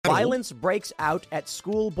Violence breaks out at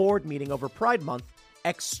school board meeting over Pride Month.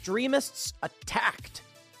 Extremists attacked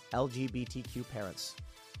LGBTQ parents.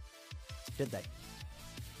 Did they?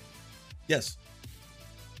 Yes.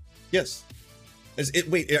 Yes.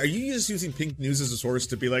 Wait, are you just using Pink News as a source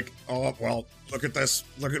to be like, oh, well, look at this.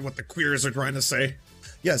 Look at what the queers are trying to say.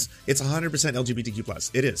 Yes, it's 100%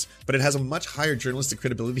 LGBTQ+. It is. But it has a much higher journalistic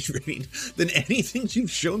credibility rating than anything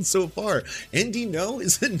you've shown so far. Andy No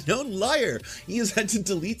is a known liar. He has had to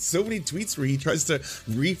delete so many tweets where he tries to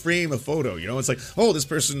reframe a photo. You know, it's like, oh, this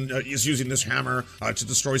person is using this hammer to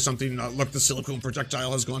destroy something. Look, the silicone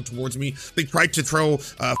projectile has gone towards me. They tried to throw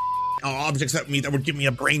objects at me that would give me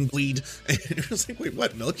a brain bleed. And it was like, wait,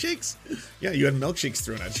 what, milkshakes? Yeah, you had milkshakes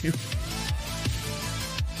thrown at you.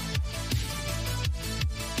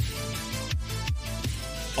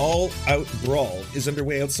 All-out brawl is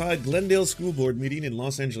underway outside Glendale School Board meeting in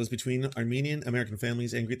Los Angeles between Armenian American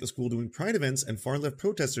families angry at the school doing pride events and far-left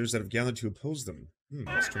protesters that have gathered to oppose them.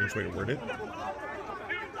 Strange way to word it.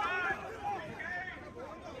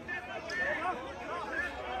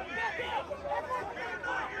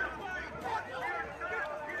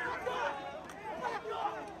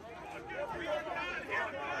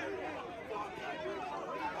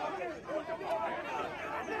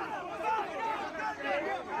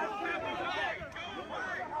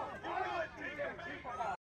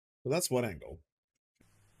 Well, that's one angle.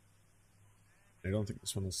 I don't think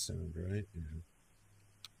this one will sound right.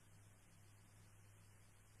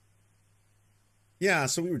 Yeah,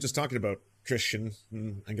 so we were just talking about Christian.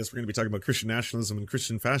 I guess we're going to be talking about Christian nationalism and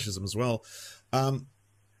Christian fascism as well.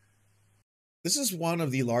 This is one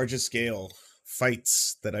of the largest scale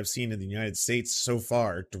fights that I've seen in the United States so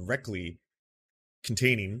far, directly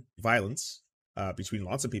containing violence between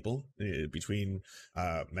lots of people, between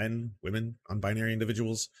men, women, non-binary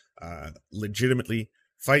individuals, legitimately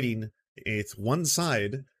fighting with one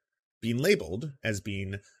side being labeled as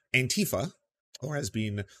being Antifa or as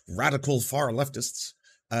being radical far leftists,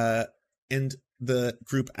 and the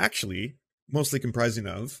group actually mostly comprising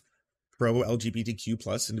of pro-LGBTQ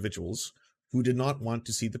plus individuals who did not want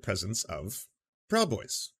to see the presence of Proud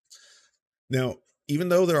Boys. Now, even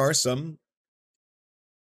though there are some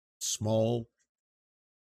small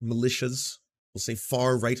militias, we'll say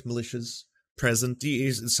far-right militias, present,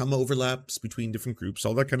 some overlaps between different groups,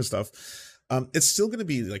 all that kind of stuff, it's still going to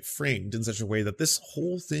be like framed in such a way that this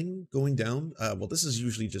whole thing going down, well, this is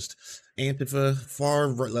usually just Antifa, far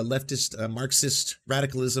leftist, Marxist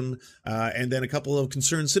radicalism, and then a couple of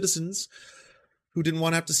concerned citizens who didn't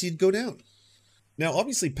want to have to see it go down. Now,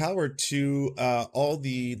 obviously, power to all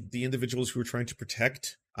the individuals who are trying to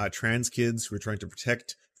protect trans kids, who are trying to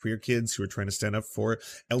protect queer kids, who are trying to stand up for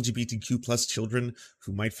LGBTQ plus children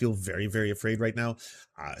who might feel very, very afraid right now,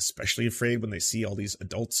 especially afraid when they see all these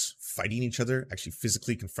adults fighting each other, actually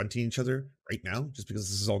physically confronting each other right now, just because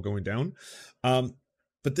this is all going down.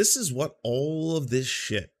 But this is what all of this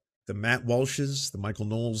shit, the Matt Walshes, the Michael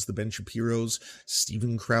Knowles, the Ben Shapiros,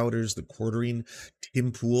 Steven Crowders, the Quartering,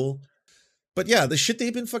 Tim Pool. But yeah, the shit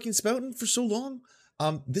they've been fucking spouting for so long,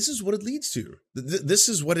 this is what it leads to. This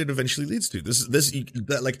is what it eventually leads to.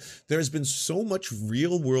 There has been so much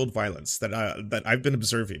real world violence that I've been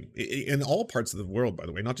observing in all parts of the world, by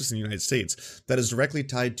the way, not just in the United States, that is directly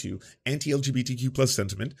tied to anti-LGBTQ plus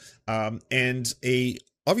sentiment, and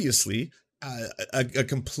obviously a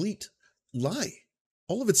complete lie.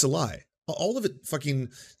 All of it's a lie. All of it fucking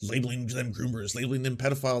labeling them groomers, labeling them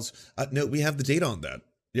pedophiles. No, we have the data on that.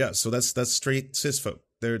 Yeah, so that's straight cis folk.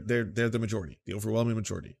 They're the majority, the overwhelming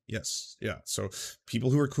majority. Yes, yeah. So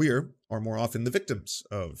people who are queer are more often the victims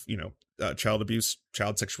of, child abuse,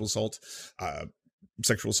 child sexual assault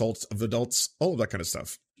of adults, all of that kind of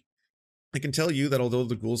stuff. I can tell you that although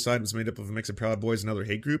the Ghoul side was made up of a mix of Proud Boys and other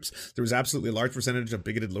hate groups, there was absolutely a large percentage of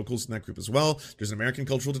bigoted locals in that group as well. There's an American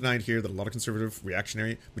cultural divide here that a lot of conservative,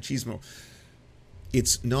 reactionary machismo.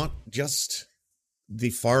 It's not just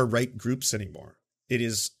the far right groups anymore. It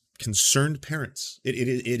is concerned parents. It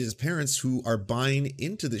is parents who are buying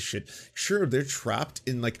into this shit. Sure, they're trapped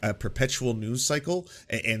in like a perpetual news cycle,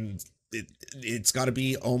 and it's got to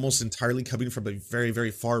be almost entirely coming from a very,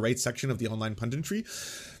 very far right section of the online punditry,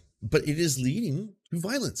 but it is leading to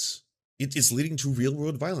violence. It is leading to real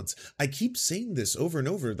world violence. I keep saying this over and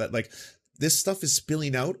over, that like this stuff is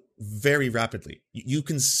spilling out very rapidly. You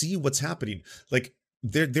can see what's happening. Like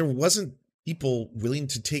there wasn't people willing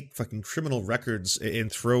to take fucking criminal records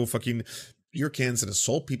and throw fucking beer cans and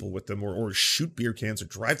assault people with them, or shoot beer cans or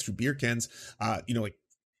drive through beer cans, like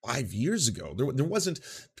 5 years ago. There wasn't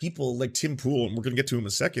people like Tim Pool, and we're going to get to him in a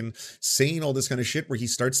second, saying all this kind of shit where he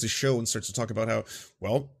starts the show and starts to talk about how,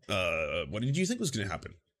 well, what did you think was going to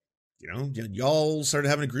happen? y'all started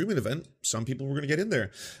having a grooming event. Some people were going to get in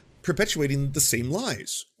there, perpetuating the same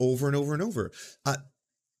lies over and over and over.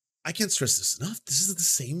 I can't stress this enough. This is the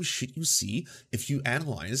same shit you see if you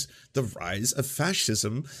analyze the rise of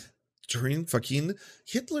fascism during fucking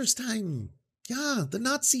Hitler's time. Yeah, the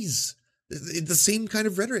Nazis. The same kind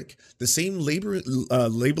of rhetoric, the same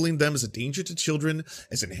labeling them as a danger to children,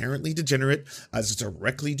 as inherently degenerate, as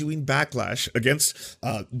directly doing backlash against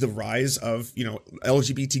the rise of,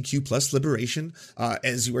 LGBTQ plus liberation,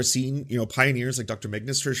 as you are seeing, pioneers like Dr.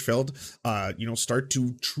 Magnus Hirschfeld, start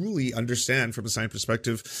to truly understand from a science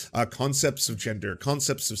perspective concepts of gender,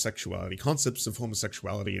 concepts of sexuality, concepts of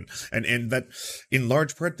homosexuality, and that in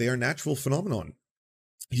large part they are natural phenomenon.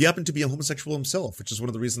 He happened to be a homosexual himself, which is one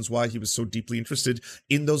of the reasons why he was so deeply interested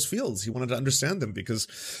in those fields. He wanted to understand them, because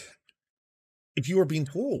if you are being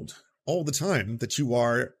told all the time that you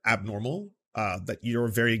are abnormal, that your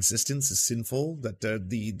very existence is sinful, that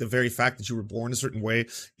the very fact that you were born a certain way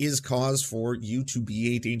is cause for you to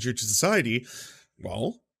be a danger to society,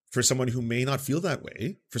 well, for someone who may not feel that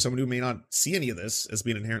way, for someone who may not see any of this as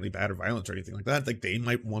being inherently bad or violent or anything like that, like they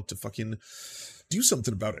might want to fucking do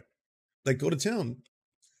something about it. Like go to town.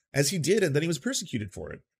 As he did, and then he was persecuted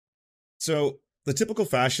for it. So the typical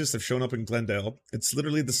fascists have shown up in Glendale. It's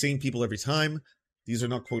literally the same people every time. These are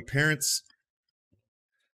not, quote, parents.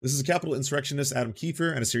 This is a capital insurrectionist, Adam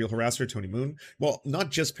Kiefer, and a serial harasser, Tony Moon. Well,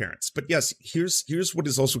 not just parents, but yes, here's what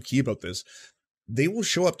is also key about this. They will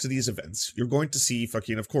show up to these events. You're going to see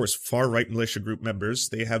fucking, of course, far-right militia group members.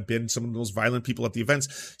 They have been some of the most violent people at the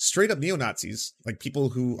events. Straight up neo-Nazis, like people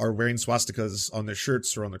who are wearing swastikas on their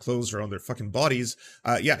shirts or on their clothes or on their fucking bodies,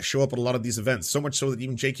 show up at a lot of these events. So much so that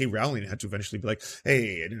even J.K. Rowling had to eventually be like,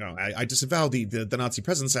 hey, I disavow the Nazi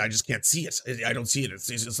presence. I just can't see it. I don't see it.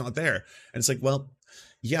 It's not there. And it's like, well,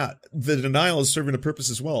 yeah, the denial is serving a purpose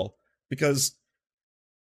as well, because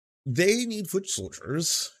they need foot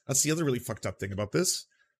soldiers. That's the other really fucked up thing about this.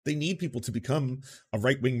 They need people to become a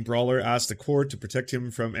right-wing brawler asked a court to protect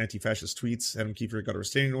him from anti-fascist tweets. Adam Kiefer got a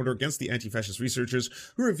restraining order against the anti-fascist researchers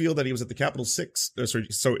who revealed that he was at the Capitol 6,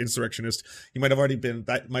 insurrectionist. He might have been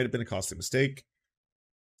a costly mistake.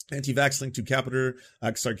 Anti-vax linked to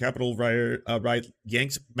Capitol riot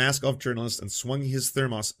yanked mask off journalist and swung his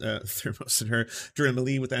thermos at her during a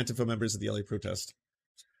melee with Antifa members at the LA protest.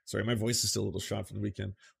 Sorry, my voice is still a little shot from the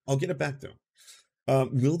weekend. I'll get it back, though.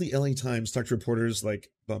 Will the LA Times talk to reporters like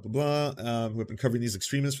blah, blah, blah, who have been covering these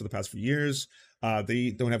extremists for the past few years?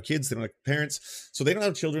 They don't have kids. They don't have parents. So they don't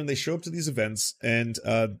have children. They show up to these events, and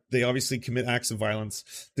they obviously commit acts of violence.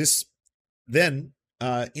 This then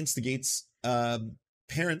instigates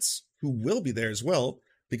parents who will be there as well,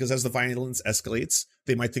 because as the violence escalates,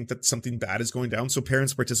 they might think that something bad is going down. So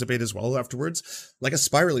parents participate as well afterwards, like a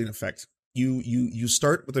spiraling effect. You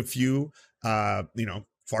start with a few,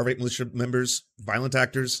 far-right militia members, violent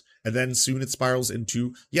actors, and then soon it spirals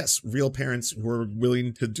into, yes, real parents who are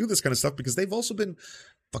willing to do this kind of stuff because they've also been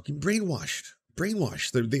fucking brainwashed.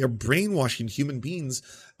 They are brainwashing human beings.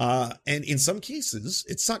 And in some cases,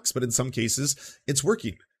 it sucks, but in some cases, it's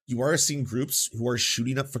working. You are seeing groups who are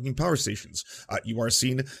shooting up fucking power stations. You are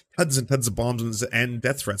seeing tons and tons of bombs and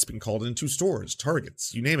death threats being called into stores,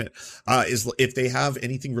 Targets, you name it. If they have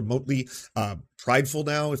anything remotely prideful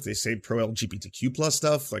now, if they say pro-LGBTQ plus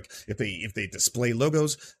stuff, like if they display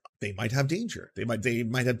logos, they might have danger. They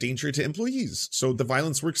might have danger to employees. So the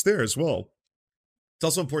violence works there as well. It's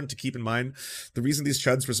also important to keep in mind the reason these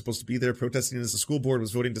chuds were supposed to be there protesting as the school board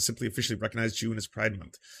was voting to simply officially recognize June as Pride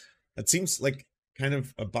Month. That seems like kind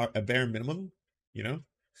of a bare minimum,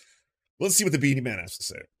 Let's see what the Beanie Man has to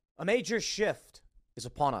say. A major shift is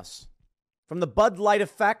upon us. From the Bud Light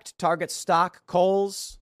effect, Target stock,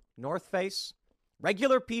 Kohl's, North Face,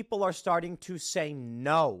 regular people are starting to say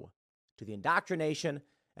no to the indoctrination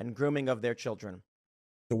and grooming of their children.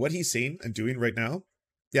 So what he's saying and doing right now,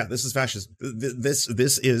 yeah, this is fascism. This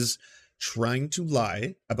is trying to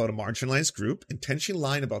lie about a marginalized group, intentionally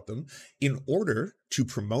lying about them in order to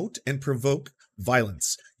promote and provoke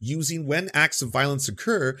violence, using when acts of violence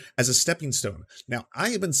occur as a stepping stone. Now, I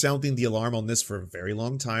have been sounding the alarm on this for a very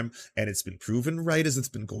long time, and it's been proven right as it's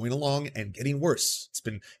been going along and getting worse.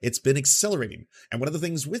 It's been accelerating. And one of the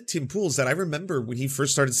things with Tim Pool is that I remember when he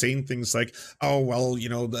first started saying things like, oh, well,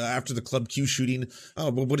 after the Club Q shooting, oh,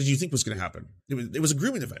 well, what did you think was going to happen? It was a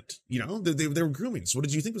grooming event, they were grooming. So what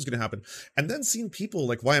did you think was going to happen? And then seeing people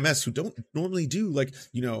like YMS who don't normally do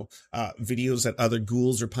videos at other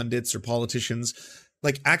ghouls or pundits or politicians,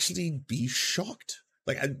 like actually be shocked.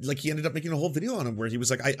 Like he ended up making a whole video on him where he was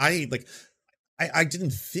like, I I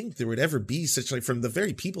didn't think there would ever be such, like, from the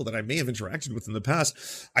very people that I may have interacted with in the past,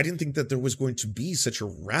 I didn't think that there was going to be such a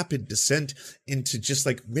rapid descent into just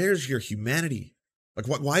like, where's your humanity? Like,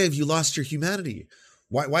 why have you lost your humanity?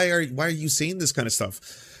 Why are you saying this kind of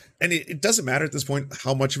stuff? And it doesn't matter at this point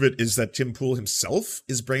how much of it is that Tim Pool himself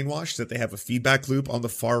is brainwashed, that they have a feedback loop on the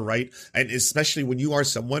far right. And especially when you are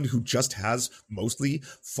someone who just has mostly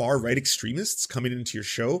far right extremists coming into your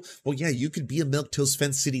show, well, yeah, you could be a milquetoast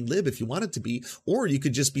fence sitting lib if you wanted to be, or you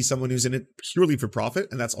could just be someone who's in it purely for profit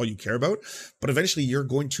and that's all you care about. But eventually you're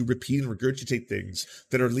going to repeat and regurgitate things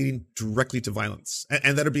that are leading directly to violence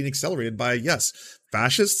and that are being accelerated by, yes,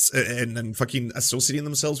 fascists and fucking associating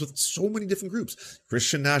themselves with so many different groups: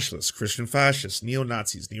 Christian nationalists, Christian fascists,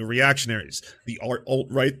 neo-Nazis, neo-reactionaries, the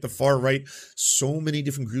alt-right, the far right. So many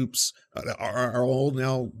different groups are all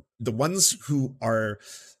now the ones who are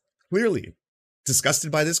clearly disgusted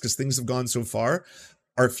by this because things have gone so far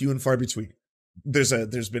are few and far between.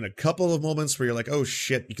 There's been a couple of moments where you're like, oh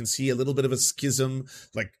shit, you can see a little bit of a schism,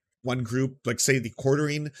 like one group, like say the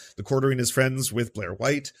Quartering is friends with Blair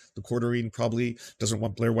White. The Quartering probably doesn't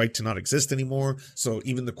want Blair White to not exist anymore. So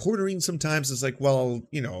even the Quartering sometimes is like, well,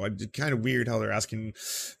 you know, it's kind of weird how they're asking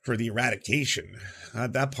for the eradication.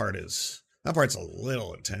 That part's a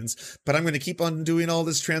little intense, but I'm going to keep on doing all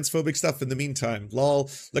this transphobic stuff in the meantime.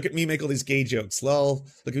 Lol. Look at me make all these gay jokes. Lol.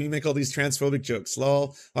 Look at me make all these transphobic jokes.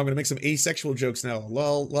 Lol. I'm going to make some asexual jokes now.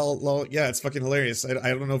 Lol. Lol. Lol. Yeah, it's fucking hilarious. I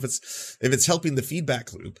don't know if it's helping the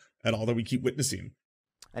feedback loop at all that we keep witnessing.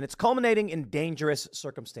 And it's culminating in dangerous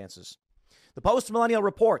circumstances. The Post-Millennial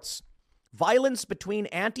reports violence between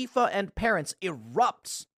Antifa and parents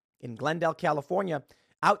erupts in Glendale, California,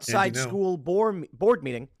 outside school board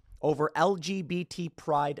meeting over LGBT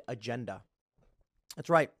pride agenda.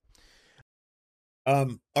 That's right.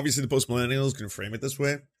 Obviously, the Post-Millennial is going to frame it this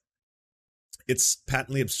way. It's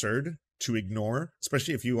patently absurd to ignore,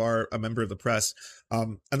 especially if you are a member of the press.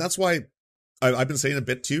 And that's why I've been saying a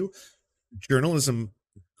bit too. Journalism,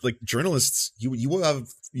 like journalists,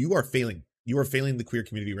 you are failing. You are failing the queer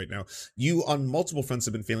community right now. You, on multiple fronts,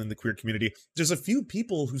 have been failing the queer community. There's a few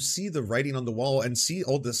people who see the writing on the wall and see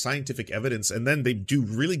all the scientific evidence, and then they do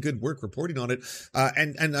really good work reporting on it.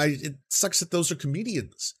 It sucks that those are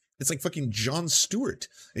comedians. It's like fucking Jon Stewart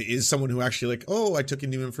is someone who actually like, oh, I took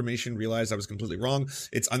in new information, realized I was completely wrong.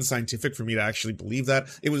 It's unscientific for me to actually believe that.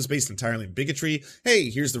 It was based entirely in bigotry.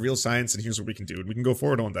 Hey, here's the real science and here's what we can do. And we can go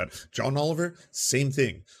forward on that. John Oliver, same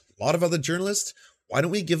thing. A lot of other journalists, why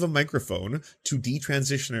don't we give a microphone to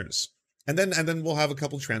detransitioners? And then we'll have a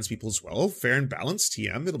couple trans people as well. Fair and balanced,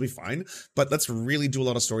 TM, it'll be fine. But let's really do a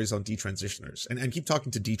lot of stories on detransitioners and keep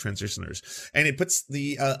talking to detransitioners. And it puts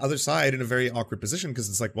the other side in a very awkward position because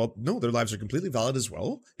it's like, well, no, their lives are completely valid as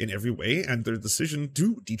well in every way. And their decision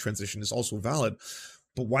to detransition is also valid.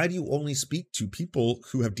 But why do you only speak to people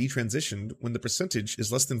who have detransitioned when the percentage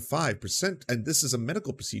is less than 5%? And this is a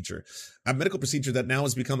medical procedure that now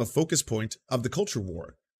has become a focus point of the culture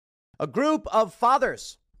war. A group of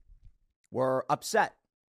fathers were upset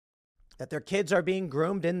that their kids are being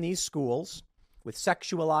groomed in these schools with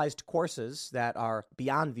sexualized courses that are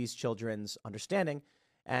beyond these children's understanding,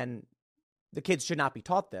 and the kids should not be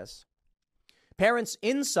taught this. Parents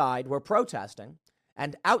inside were protesting,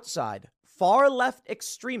 and outside, far-left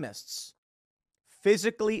extremists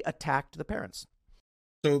physically attacked the parents.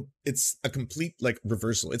 So it's a complete like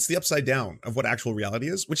reversal. It's the upside down of what actual reality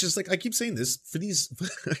is, which is like, I keep saying this for these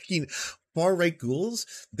fucking far right ghouls,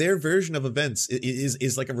 their version of events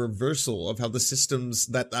is like a reversal of how the systems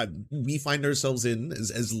that we find ourselves in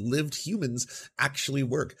as lived humans actually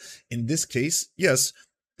work. In this case, yes,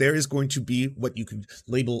 there is going to be what you could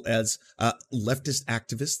label as leftist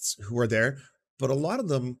activists who are there, but a lot of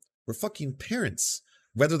them were fucking parents.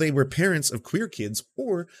 Whether they were parents of queer kids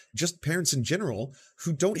or just parents in general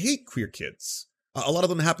who don't hate queer kids. A lot of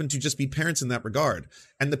them happen to just be parents in that regard.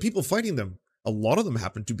 And the people fighting them, a lot of them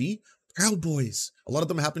happen to be Proud Boys. A lot of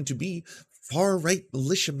them happen to be far-right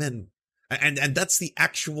militiamen. And that's the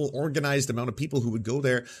actual organized amount of people who would go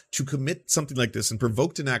there to commit something like this and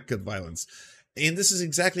provoke an act of violence. And this is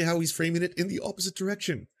exactly how he's framing it in the opposite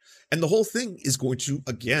direction. And the whole thing is going to,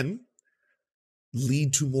 again,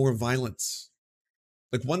 lead to more violence.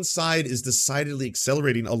 Like one side is decidedly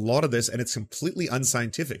accelerating a lot of this, and it's completely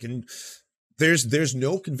unscientific. And there's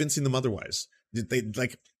no convincing them otherwise. They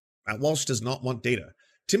like Matt Walsh does not want data.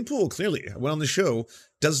 Tim Pool clearly, when on the show,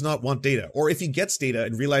 does not want data. Or if he gets data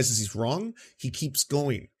and realizes he's wrong, he keeps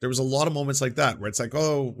going. There was a lot of moments like that where it's like,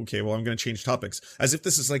 oh, okay, well, I'm going to change topics. As if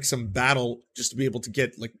this is like some battle just to be able to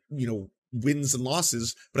get like, you know, wins and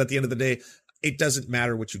losses. But at the end of the day, it doesn't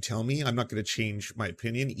matter what you tell me. I'm not going to change my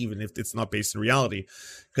opinion, even if it's not based in reality,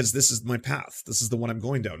 because this is my path. This is the one I'm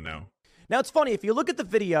going down now. Now, it's funny. If you look at the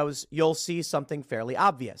videos, you'll see something fairly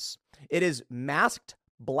obvious. It is masked,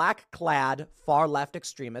 black-clad, far-left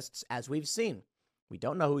extremists, as we've seen. We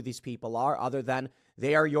don't know who these people are other than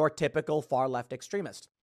they are your typical far-left extremist.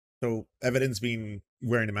 So evidence being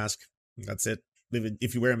wearing a mask. That's it.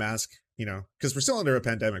 If you wear a mask, you know, because we're still under a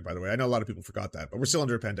pandemic, by the way. I know a lot of people forgot that, but we're still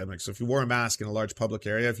under a pandemic. So if you wore a mask in a large public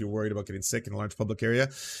area, if you're worried about getting sick in a large public area,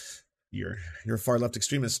 you're a far left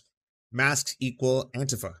extremist. Masks equal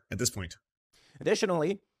Antifa at this point.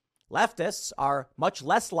 Additionally, leftists are much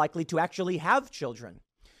less likely to actually have children.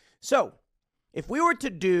 So if we were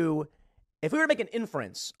to make an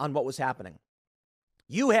inference on what was happening,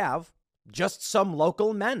 you have just some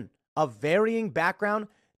local men of varying background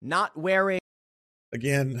not wearing.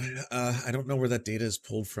 Again, I don't know where that data is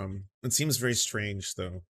pulled from. It seems very strange,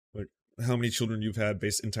 though. Like how many children you've had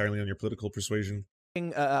based entirely on your political persuasion.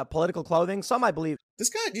 Political clothing. Some, I believe. This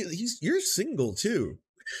guy, you're single too.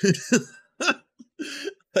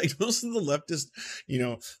 Like most of the leftist, you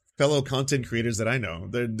know, fellow content creators that I know,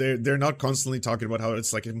 they're not constantly talking about how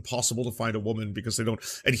it's like impossible to find a woman because they don't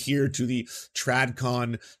adhere to the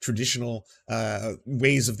tradcon traditional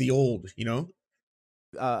ways of the old, you know.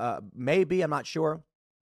 Maybe, I'm not sure.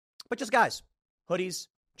 But just guys, hoodies,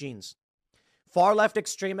 jeans. Far left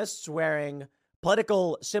extremists wearing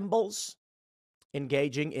political symbols,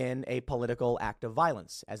 engaging in a political act of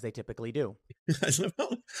violence, as they typically do.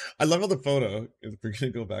 I love how the photo, if we're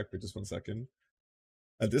going to go back for just 1 second.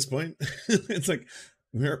 At this point, it's like,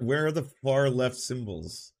 where are the far left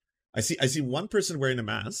symbols? I see one person wearing a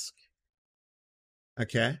mask.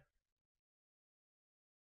 Okay.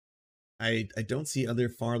 I don't see other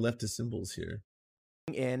far leftist symbols here.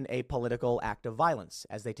 In a political act of violence,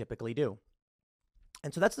 as they typically do.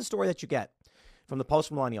 And so that's the story that you get from the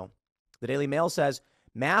Post-Millennial. The Daily Mail says,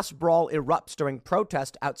 mass brawl erupts during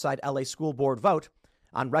protest outside LA school board vote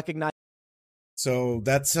on recognized. So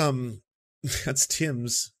that's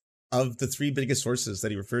Tim's, of the three biggest sources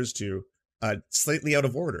that he refers to, slightly out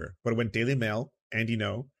of order, but it went Daily Mail, and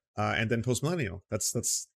and then Post-Millennial.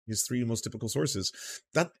 That's his three most typical sources.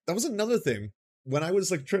 That was another thing. When I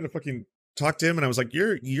was like trying to fucking talk to him, and I was like,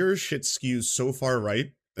 your shit skews so far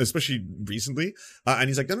right, especially recently. And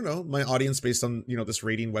he's like, no, my audience based on, you know, this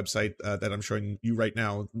rating website that I'm showing you right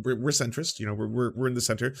now, we're centrist, you know, we're in the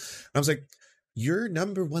center. And I was like, your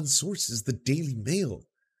number one source is the Daily Mail.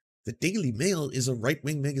 The Daily Mail is a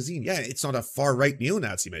right-wing magazine. Yeah, it's not a far-right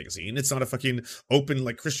neo-Nazi magazine. It's not a fucking open,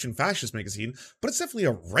 like, Christian fascist magazine, but it's definitely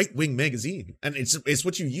a right-wing magazine. And it's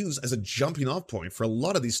what you use as a jumping-off point for a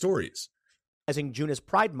lot of these stories. As in June is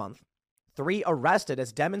Pride Month, 3 arrested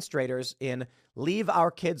as demonstrators in Leave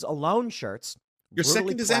Our Kids Alone shirts. Your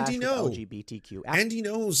second is Andy No. LGBTQ. Andy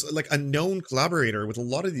No's like a known collaborator with a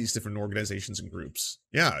lot of these different organizations and groups.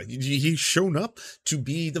 Yeah, he's shown up to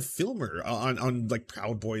be the filmer on like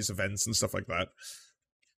Proud Boys events and stuff like that.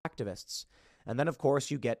 Activists. And then, of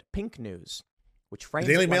course, you get Pink News, which frames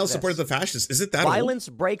the Daily Mail like supported the fascists. Is it that violence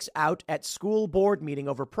old? Breaks out at school board meeting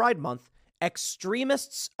over Pride Month.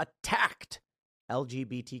 Extremists attacked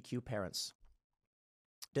LGBTQ parents.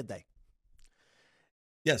 Did they?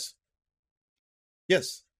 Yes.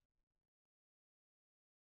 Yes.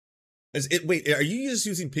 Wait, are you just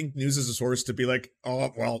using Pink News as a source to be like,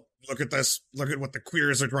 oh, well, look at this. Look at what the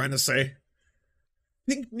queers are trying to say.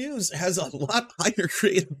 Pink News has a lot higher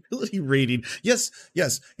creatability rating. Yes,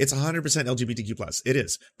 it's 100% LGBTQ plus. It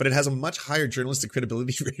is, but it has a much higher journalistic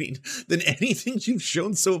credibility rating than anything you've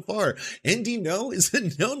shown so far. Andy No is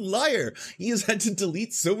a known liar. He has had to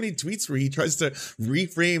delete so many tweets where he tries to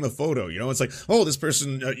reframe a photo. You know, it's like, oh, this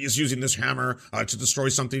person is using this hammer to destroy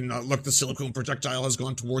something. Look, the silicone projectile has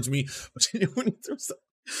gone towards me.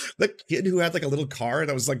 The kid who had like a little car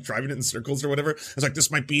that was like driving it in circles or whatever, I was like,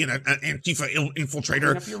 this might be an Antifa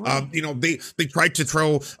infiltrator. You know, they tried to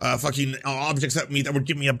throw fucking objects at me that would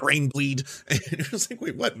give me a brain bleed. And it was like,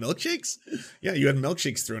 wait, what? Milkshakes? Yeah, you had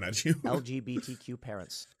milkshakes thrown at you. LGBTQ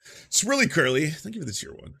parents. Swirly curly. Thank you for the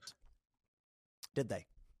tier 1. Did they?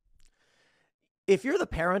 If you're the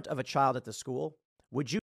parent of a child at the school,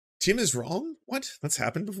 would you? Tim is wrong? What? That's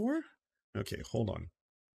happened before? Okay, hold on.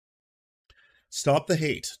 Stop the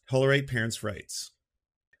hate. Tolerate parents' rights.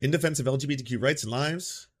 In defense of LGBTQ rights and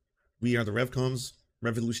lives, we are the Revcoms,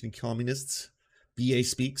 Revolutionary Communists. BA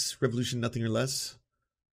speaks, revolution nothing or less.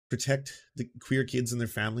 Protect the queer kids and their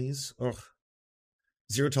families. Oh,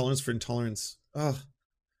 zero tolerance for intolerance. Oh,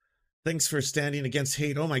 thanks for standing against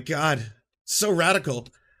hate. Oh my God, so radical.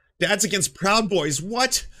 Dad's against Proud Boys.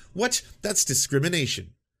 What? That's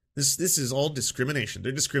discrimination. This is all discrimination.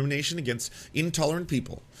 They're discrimination against intolerant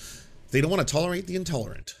people. They don't want to tolerate the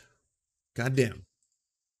intolerant. Goddamn.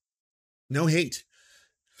 No hate.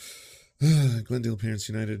 Glendale Parents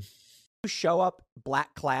United. You show up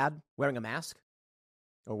black clad wearing a mask?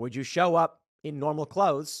 Or would you show up in normal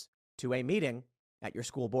clothes to a meeting at your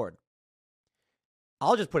school board?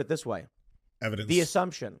 I'll just put it this way. Evidence. The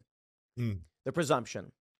assumption. The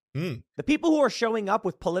presumption. The people who are showing up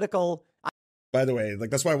with political... By the way,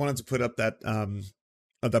 like that's why I wanted to put up that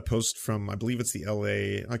that post from, I believe it's the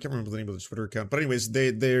LA, I can't remember the name of the Twitter account, but anyways,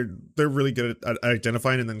 they're really good at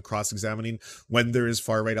identifying and then cross-examining when there is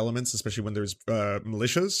far-right elements, especially when there's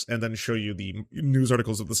militias, and then show you the news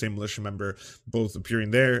articles of the same militia member both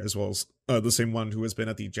appearing there, as well as the same one who has been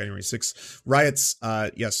at the January 6th riots.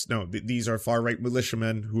 Yes, no, these are far-right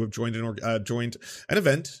militiamen who have joined an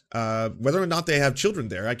event. Whether or not they have children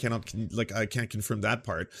there, I can't confirm that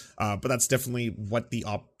part, but that's definitely what the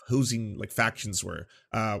opposing factions were,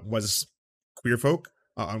 was queer folk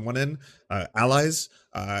on one end, allies,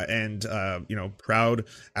 and proud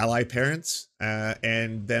ally parents,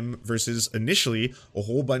 and them versus initially a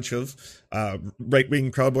whole bunch of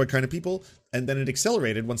right-wing Proud Boy kind of people, and then it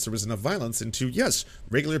accelerated once there was enough violence into, yes,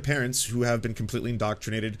 regular parents who have been completely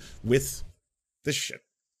indoctrinated with this shit.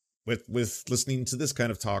 With listening to this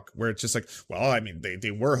kind of talk, where it's just like, well, I mean,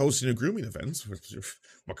 they were hosting a grooming event.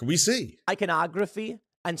 What can we say? Iconography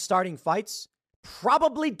and starting fights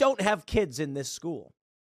probably don't have kids in this school.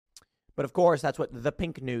 But of course, that's what the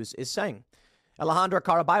Pink News is saying. Alejandra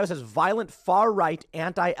Caraballo says violent far-right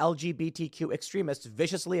anti-LGBTQ extremists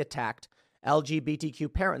viciously attacked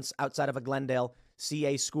LGBTQ parents outside of a Glendale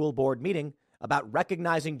CA school board meeting about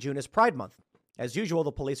recognizing June as Pride Month. As usual,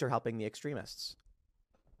 the police are helping the extremists.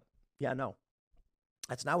 Yeah, no,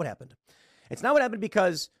 that's not what happened. It's not what happened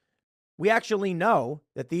because we actually know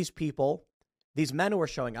that these people, these men who are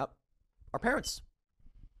showing up, are parents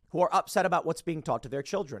who are upset about what's being taught to their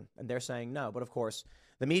children. And they're saying no. But of course,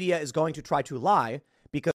 the media is going to try to lie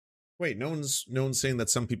because... Wait, no one's saying that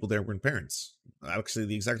some people there weren't parents. Actually,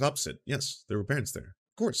 the exact opposite. Yes, there were parents there.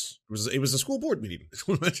 Of course. It was a school board meeting. It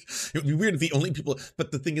would be weird if the only people...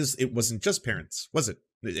 But the thing is, it wasn't just parents, was it?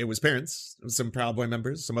 It was parents, some Proud Boy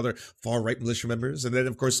members, some other far-right militia members, and then,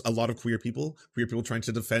 of course, a lot of queer people trying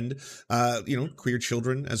to defend, queer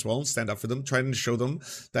children as well, and stand up for them, trying to show them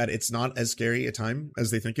that it's not as scary a time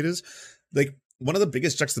as they think it is. Like, one of the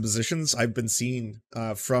biggest juxtapositions I've been seeing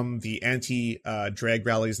from the anti-drag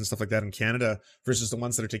rallies and stuff like that in Canada versus the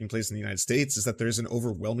ones that are taking place in the United States is that there's an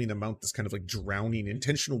overwhelming amount, this kind of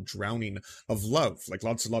intentional drowning of love, like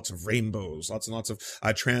lots and lots of rainbows, lots and lots of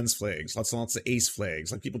trans flags, lots and lots of ace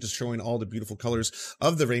flags, like people just showing all the beautiful colors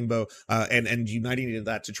of the rainbow and uniting in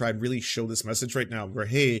that to try and really show this message right now where,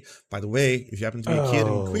 hey, by the way, if you happen to be a kid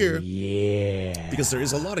and queer, yeah, because there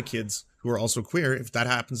is a lot of kids who are also queer, if that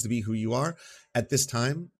happens to be who you are at this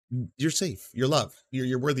time, you're safe, you're loved,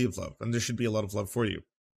 you're worthy of love, and there should be a lot of love for you.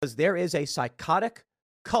 Because there is a psychotic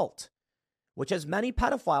cult which has many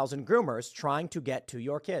pedophiles and groomers trying to get to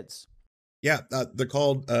your kids. Yeah, they're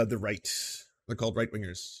called the right. They're called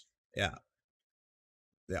right-wingers. Yeah.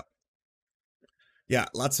 Yeah,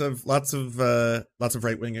 lots of right-wingers,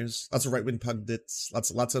 lots of right-wing pundits,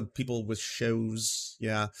 lots of people with shows.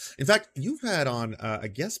 Yeah. In fact, you've had on a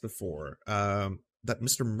guest before, that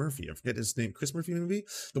Mr. Murphy, I forget his name, Chris Murphy maybe,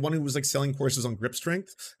 the one who was selling courses on grip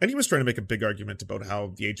strength, and he was trying to make a big argument about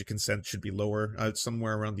how the age of consent should be lower,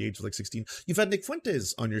 somewhere around the age of 16. You've had Nick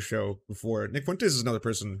Fuentes on your show before. Nick Fuentes is another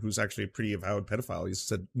person who's actually a pretty avowed pedophile. He's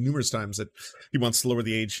said numerous times that he wants to lower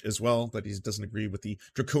the age as well, that he doesn't agree with the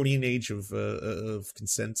draconian age of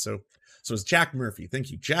consent. So it's Jack Murphy.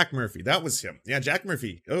 Thank you, Jack Murphy. That was him. Yeah, Jack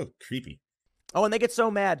Murphy. Oh, creepy. Oh, and they get so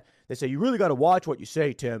mad. They say, you really got to watch what you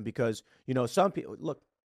say, Tim, because, some people... Look,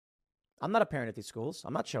 I'm not a parent at these schools.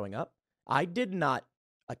 I'm not showing up. I did not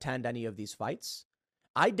attend any of these fights.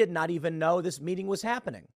 I did not even know this meeting was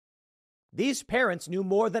happening. These parents knew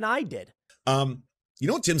more than I did. You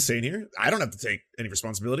know what Tim's saying here? I don't have to take any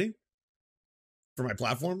responsibility for my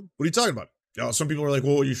platform. What are you talking about? Some people are like,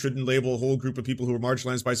 well, you shouldn't label a whole group of people who are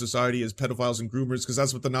marginalized by society as pedophiles and groomers because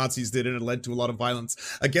that's what the Nazis did, and it led to a lot of violence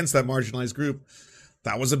against that marginalized group.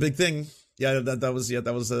 That was a big thing. Yeah, that was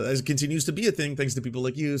it continues to be a thing thanks to people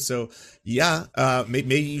like you. So yeah,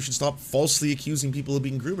 maybe you should stop falsely accusing people of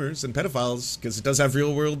being groomers and pedophiles because it does have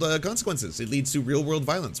real world consequences. It leads to real world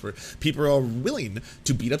violence where people are willing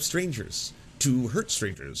to beat up strangers, to hurt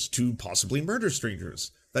strangers, to possibly murder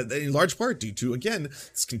strangers. That in large part due to, again,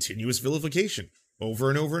 this continuous vilification over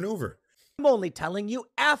and over and over. I'm only telling you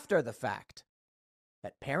after the fact.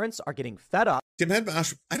 that parents are getting fed up. Tim had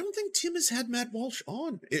I don't think Tim has had Matt Walsh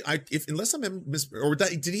on. Unless I'm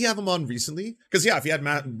did he have him on recently? Because yeah, if he had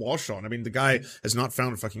Matt Walsh on, I mean, the guy has not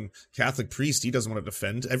found a fucking Catholic priest he doesn't want to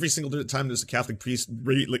defend. Every single time there's a Catholic priest,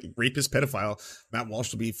 rapist, pedophile, Matt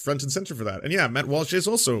Walsh will be front and center for that. And yeah, Matt Walsh is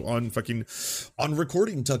also on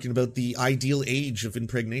recording talking about the ideal age of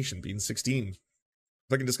impregnation being 16.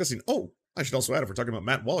 Fucking disgusting. Oh, I should also add, if we're talking about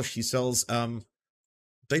Matt Walsh, he sells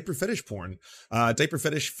diaper fetish porn, diaper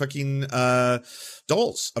fetish fucking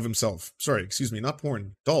dolls of himself. Sorry, excuse me, not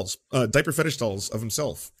porn, dolls, diaper fetish dolls of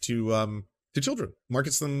himself to children.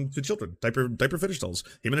 Markets them to children. Diaper fetish dolls.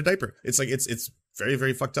 Him in a diaper. It's like it's very,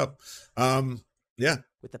 very fucked up. Yeah.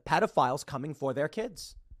 With the pedophiles coming for their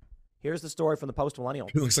kids. Here's the story from the Post-Millennial.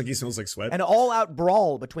 It looks like he smells like sweat. An all-out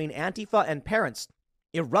brawl between Antifa and parents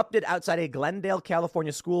erupted outside a Glendale,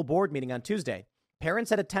 California school board meeting on Tuesday. Parents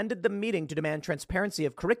had attended the meeting to demand transparency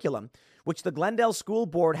of curriculum, which the Glendale School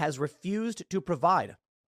Board has refused to provide.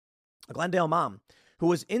 A Glendale mom who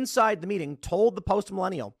was inside the meeting told the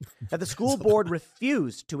Post-Millennial that the school board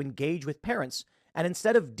refused to engage with parents, and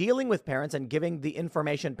instead of dealing with parents and giving the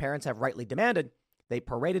information parents have rightly demanded, they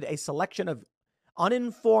paraded a selection of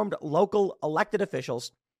uninformed local elected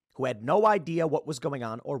officials who had no idea what was going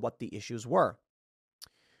on or what the issues were.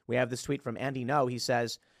 We have this tweet from Andy No. He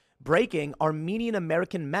says, breaking, Armenian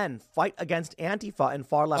American men fight against Antifa and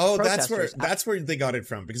far left protesters. That's where they got it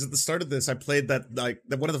from. Because at the start of this, I played that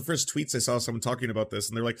one of the first tweets I saw someone talking about this,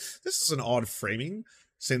 and they're like, "This is an odd framing,"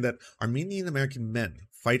 saying that Armenian American men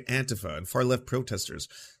fight Antifa and far left protesters.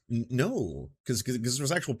 No, because there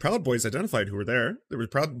was actual Proud Boys identified who were there. There were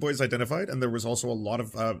Proud Boys identified, and there was also a lot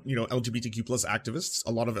of LGBTQ plus activists,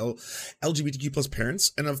 a lot of LGBTQ plus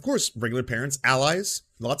parents, and of course regular parents, allies,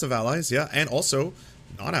 lots of allies, yeah, and also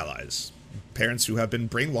not allies. Parents who have been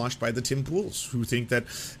brainwashed by the Tim Pools, who think that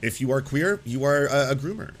if you are queer, you are a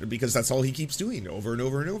groomer, because that's all he keeps doing over and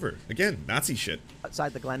over and over. Again, Nazi shit.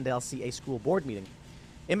 Outside the Glendale CA school board meeting,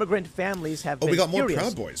 immigrant families have been we got more furious.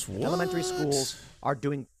 Proud Boys. What? Elementary schools are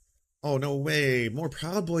doing... Oh, no way. More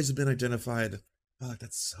Proud Boys have been identified. Fuck,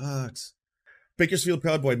 that sucks. Bakersfield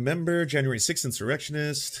Proud Boy member, January 6th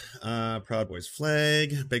insurrectionist, Proud Boys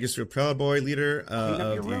flag, Bakersfield Proud Boy leader,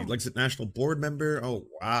 of the Lexit National Board member. Oh,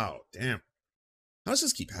 wow. Damn. How does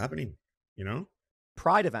this keep happening? You know?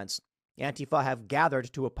 Pride events. Antifa have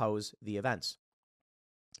gathered to oppose the events.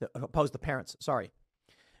 Oppose the parents. Sorry.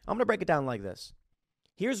 I'm going to break it down like this.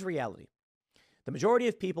 Here's reality. The majority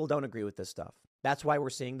of people don't agree with this stuff. That's why we're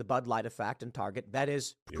seeing the Bud Light effect and Target. That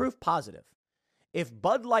is proof positive. If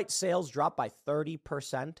Bud Light sales drop by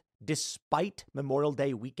 30% despite Memorial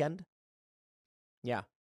Day weekend, yeah,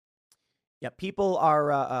 people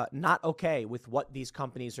are not okay with what these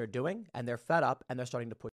companies are doing, and they're fed up, and they're starting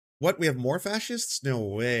to push. What, we have more fascists? No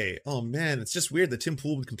way. Oh man, it's just weird that Tim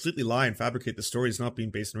Pool would completely lie and fabricate the stories not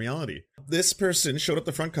being based in reality. This person showed up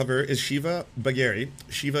the front cover is Shiva Bagheri.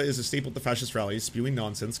 Shiva is a staple at the fascist rallies, spewing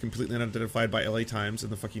nonsense, completely unidentified by LA Times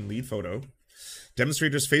in the fucking lead photo.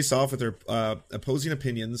 Demonstrators face off with their opposing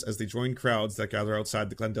opinions as they join crowds that gather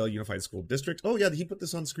outside the Glendale Unified School District. Oh yeah, he put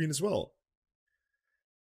this on screen as well.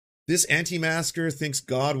 This anti-masker thinks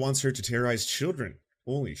God wants her to terrorize children.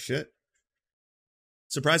 Holy shit.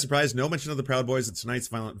 Surprise, surprise, no mention of the Proud Boys at tonight's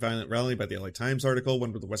violent rally by the LA Times article.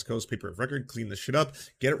 One with the West Coast paper of record. Clean this shit up.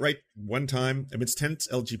 Get it right one time. Amidst tense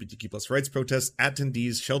LGBTQ plus rights protests,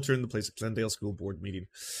 attendees shelter in the place at Glendale School Board meeting.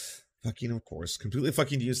 Fucking, of course. Completely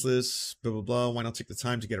fucking useless. Blah, blah, blah. Why not take the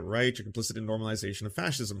time to get it right? You're complicit in normalization of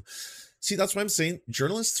fascism. See, that's what I'm saying.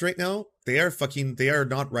 Journalists right now, they are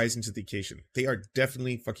not rising to the occasion. They are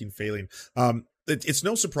definitely fucking failing. It's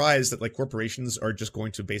no surprise that like corporations are just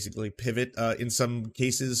going to basically pivot in some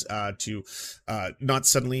cases to not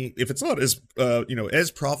suddenly, if it's not as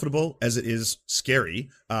as profitable as it is scary,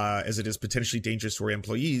 as it is potentially dangerous to our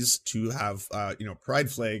employees to have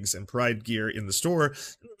pride flags and pride gear in the store,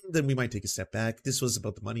 then we might take a step back. This was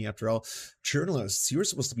about the money after all. Journalists, you're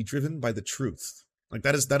supposed to be driven by the truth. Like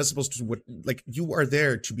that is supposed to what, like, you are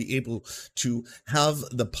there to be able to have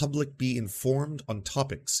the public be informed on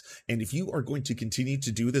topics. And if you are going to continue to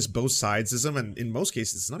do this both sidesism, and in most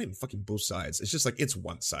cases, it's not even fucking both sides. It's just like, it's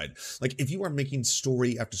one side. Like if you are making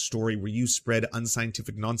story after story where you spread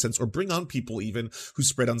unscientific nonsense or bring on people even who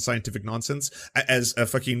spread unscientific nonsense as a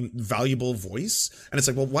fucking valuable voice. And it's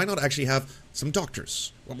like, well, why not actually have some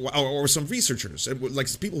doctors or some researchers, like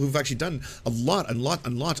people who've actually done a lot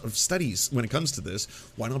of studies when it comes to this?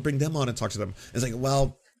 Why not bring them on and talk to them? It's like,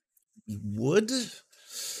 well, would,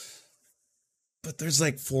 but there's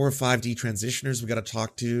like 4 or 5 detransitioners we got to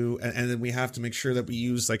talk to, and then we have to make sure that we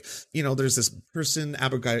use, like, you know, there's this person,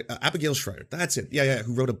 Abigail Schreier, that's it, yeah,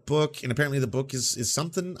 who wrote a book, and apparently the book is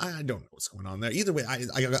something, I don't know what's going on there. Either way,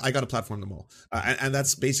 I got to platform them all, and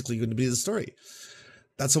that's basically going to be the story.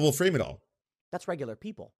 That's how we'll frame it all. That's regular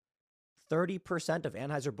people. 30% of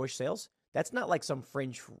Anheuser-Busch sales, that's not like some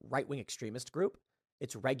fringe right-wing extremist group.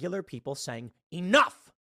 It's regular people saying,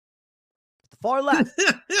 enough! At the far left.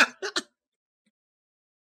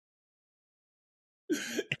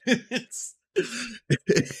 it's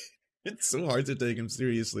it's so hard to take him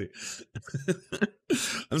seriously.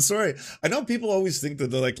 I'm sorry. I know people always think that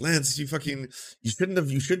they're like, Lance, you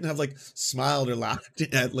shouldn't have like smiled or laughed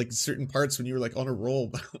at like certain parts when you were like on a roll.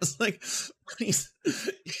 But I was like,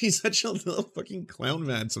 he's such a little fucking clown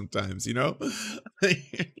man sometimes, you know?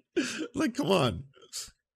 Like, come on.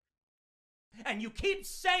 And you keep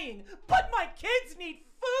saying, but my kids need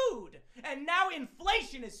food. And now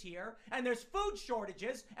inflation is here, and there's food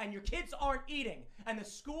shortages, and your kids aren't eating, and the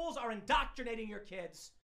schools are indoctrinating your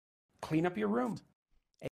kids. Clean up your room.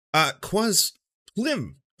 Quaz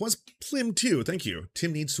Plim too. Thank you.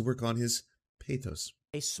 Tim needs to work on his pathos.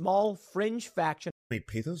 A small fringe faction. Wait,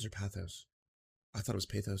 pathos or pathos? I thought it was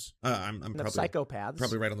pathos. I'm probably psychopaths,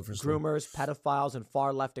 probably right on the first groomers, pedophiles, and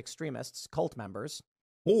far left extremists, cult members.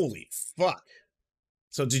 Holy fuck.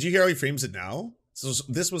 So did you hear how he frames it now? So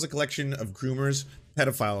this was a collection of groomers,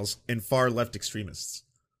 pedophiles, and far left extremists.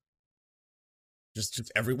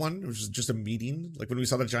 Just everyone? It was just a meeting? Like when we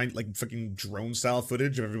saw the giant, like, fucking drone style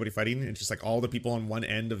footage of everybody fighting, and just like all the people on one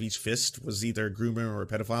end of each fist was either a groomer or a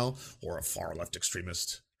pedophile or a far left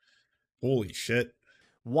extremist. Holy shit.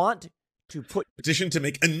 Want to put petition to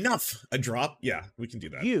make enough a drop? Yeah, we can do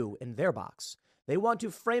that. You in their box. They want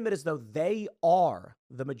to frame it as though they are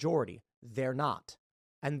the majority. They're not.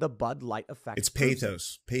 And the Bud Light effect. It's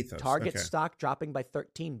pathos. Target stock dropping by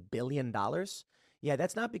 $13 billion. Yeah,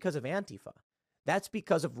 that's not because of Antifa. That's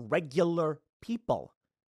because of regular people.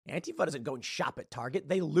 Antifa doesn't go and shop at Target.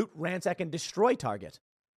 They loot, ransack, and destroy Target.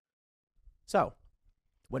 So,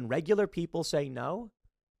 when regular people say no,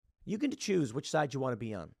 you get to choose which side you want to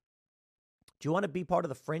be on. Do you want to be part of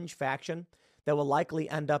the fringe faction that will likely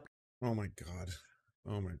end up... Oh my God.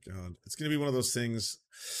 It's going to be one of those things.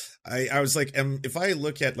 I was like, if I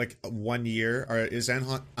look at like 1 year, is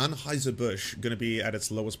Anheuser-Busch going to be at its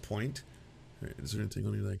lowest point? Is there anything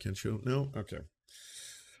on here that I can't show? No? Okay.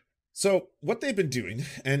 So what they've been doing,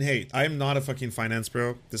 and hey, I'm not a fucking finance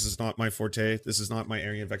bro. This is not my forte. This is not my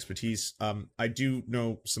area of expertise. I do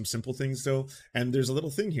know some simple things though. And there's a little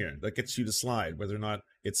thing here that gets you to slide, whether or not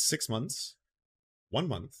it's 6 months, 1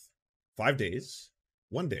 month, 5 days,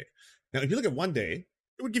 1 day. Now, if you look at 1 day,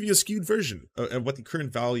 it would give you a skewed version of what the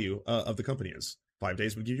current value of the company is. 5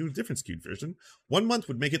 days would give you a different skewed version. 1 month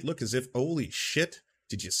would make it look as if, holy shit,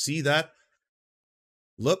 did you see that?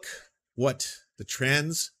 Look what the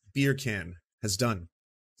trans beer can has done.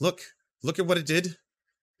 Look at what it did.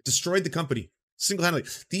 It destroyed the company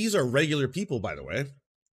single-handedly. These are regular people, by the way.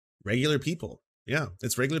 Regular people. Yeah,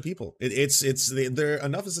 it's regular people. They're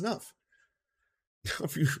enough is enough.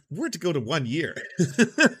 If you were to go to 1 year,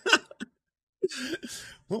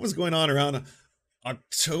 what was going on around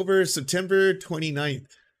September 29th?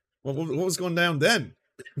 What was going down then?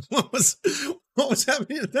 What was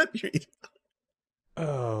happening at that period?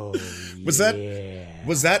 Oh, was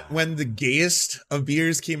that when the gayest of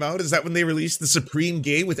beers came out? Is that when they released the Supreme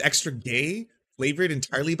Gay with extra gay, flavored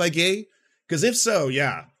entirely by gay? Because if so,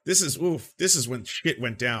 yeah, this is when shit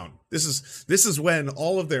went down. This is when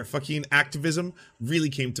all of their fucking activism really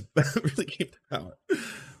came to power.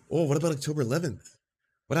 Oh, what about October 11th?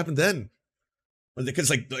 What happened then? Because,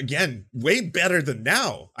 like, again, way better than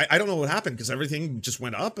now. I don't know what happened because everything just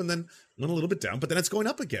went up and then went a little bit down, but then it's going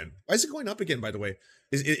up again. Why is it going up again, by the way?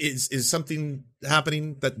 Is something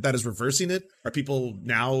happening that is reversing it? Are people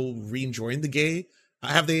now re-enjoying the gay?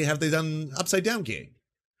 Have they done upside down gay?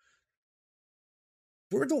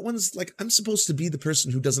 We're the ones, like, I'm supposed to be the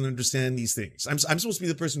person who doesn't understand these things. I'm supposed to be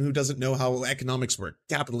the person who doesn't know how economics work,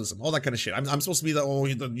 capitalism, all that kind of shit. I'm supposed to be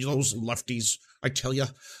those lefties. I tell you,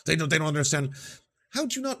 they don't understand. How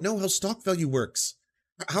do you not know how stock value works?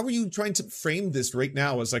 How are you trying to frame this right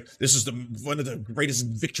now as like, this is one of the greatest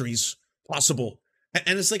victories possible?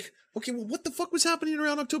 And it's like, okay, well, what the fuck was happening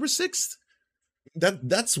around October 6th?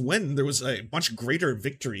 That's when there was a much greater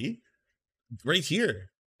victory right here.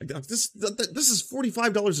 Like, this is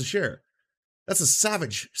 $45 a share. That's a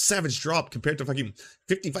savage drop compared to fucking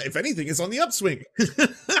 55. If anything, it's on the upswing.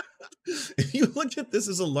 If you look at this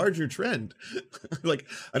as a larger trend, like,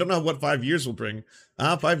 I don't know what 5 years will bring.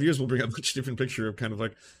 5 years will bring a much different picture of kind of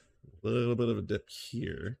like a little bit of a dip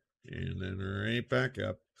here. And then right back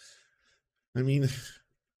up. I mean,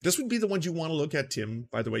 this would be the ones you want to look at, Tim,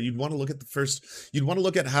 by the way. You'd want to look at you'd want to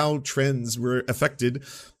look at how trends were affected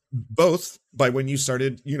both by when you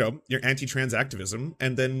started, your anti-trans activism,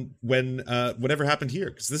 and then when whatever happened here,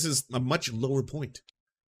 because this is a much lower point.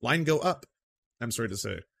 Line go up, I'm sorry to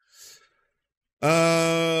say.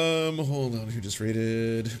 Hold on, who just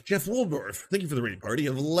rated? Jeff Waldorf, thank you for the rating party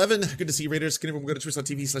of 11. Good to see you, Raiders. Can everyone go to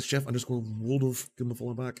twitch.tv/Jeff_Waldorf? Give him a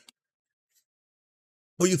follow back.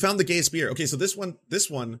 Oh, you found the gayest beer. Okay, so this one,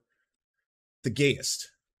 the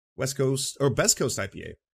gayest West Coast or Best Coast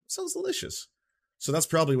IPA sounds delicious. So that's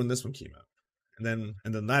probably when this one came out, and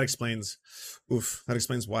then that explains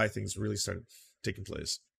why things really started taking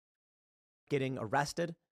place. Getting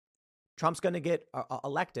arrested, Trump's going to get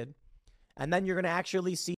elected, and then you're going to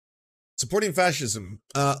actually see. Supporting fascism,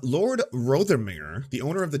 Lord Rothermere, the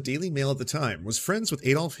owner of the Daily Mail at the time, was friends with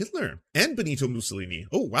Adolf Hitler and Benito Mussolini.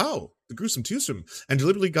 Oh, wow, the gruesome twosome, and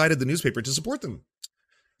deliberately guided the newspaper to support them.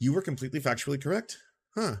 You were completely factually correct.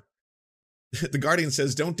 Huh. The Guardian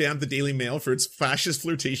says, don't damn the Daily Mail for its fascist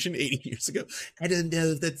flirtation 80 years ago. I don't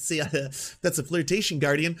know if that's a flirtation,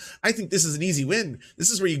 Guardian. I think this is an easy win. This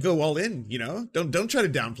is where you go all in, Don't try to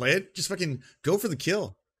downplay it. Just fucking go for the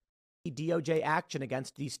kill. DOJ action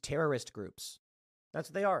against these terrorist groups. That's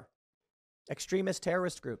what they are. Extremist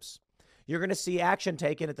terrorist groups. You're going to see action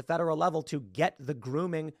taken at the federal level to get the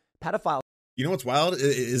grooming pedophile. You know what's wild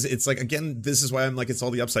is it's like, again, this is why I'm like, it's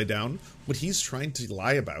all the upside down. What he's trying to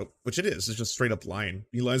lie about, which it is just straight up lying.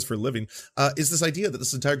 He lies for a living, is this idea that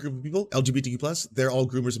this entire group of people, LGBTQ+, they're all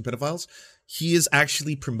groomers and pedophiles. He is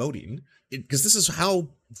actually promoting it, because this is how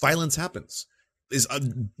violence happens. Is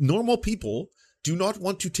normal people do not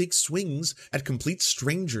want to take swings at complete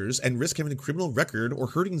strangers and risk having a criminal record or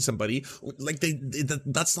hurting somebody. Like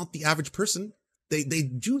that's not the average person. They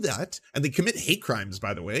do that, and they commit hate crimes,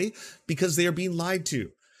 by the way, because they are being lied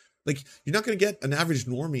to. Like, you're not going to get an average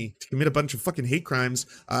normie to commit a bunch of fucking hate crimes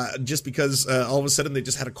just because all of a sudden they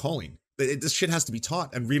just had a calling. This shit has to be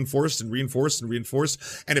taught and reinforced and reinforced and reinforced.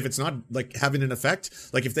 And if it's not like having an effect,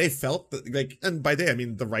 like if they felt that, like, and by they, I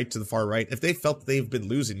mean the right to the far right, if they felt that they've been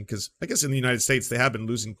losing, because I guess in the United States, they have been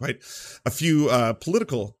losing quite a few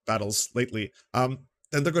political battles lately, then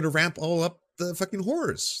they're going to ramp all up the fucking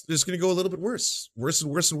horrors. They're just going to go a little bit worse and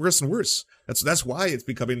worse and worse and worse. That's why it's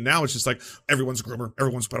becoming, now it's just like, everyone's a groomer,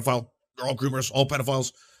 everyone's a pedophile, they're all groomers, all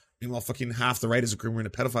pedophiles. Meanwhile, fucking half the right is a groomer and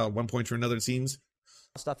a pedophile at one point or another, it seems.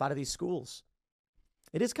 Stuff out of these schools.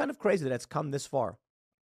 It is kind of crazy that it's come this far.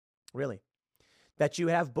 Really. That you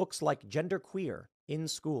have books like Genderqueer in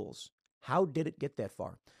schools. How did it get that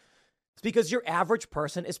far? It's because your average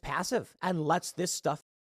person is passive and lets this stuff.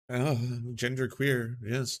 Oh, Genderqueer,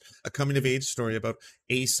 yes. A coming of age story about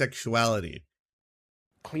asexuality.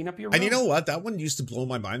 Clean up your room. And you know what? That one used to blow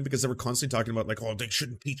my mind because they were constantly talking about, like, oh, they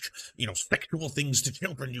shouldn't teach, sexual things to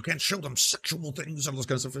children. You can't show them sexual things and all this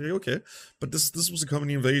kind of stuff. Okay. But this was a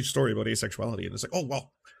coming of age story about asexuality. And it's like, oh,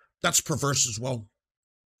 well, that's perverse as well.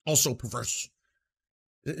 Also perverse.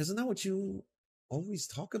 Isn't that what you always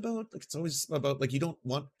talk about? Like, it's always about, like, you don't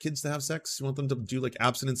want kids to have sex. You want them to do, like,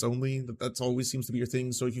 abstinence only. That's always seems to be your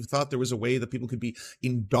thing. So if you thought there was a way that people could be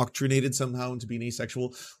indoctrinated somehow into being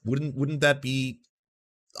asexual, wouldn't that be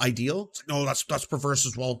ideal? No, that's perverse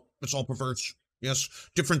as well. It's all perverse. Yes,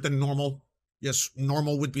 different than normal. Yes,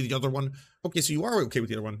 normal would be the other one. Okay, so you are okay with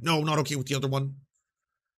the other one. No, not okay with the other one.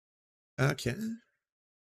 Okay.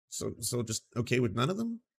 So just okay with none of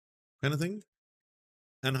them, kind of thing.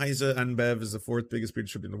 Anheuser InBev is the fourth biggest beer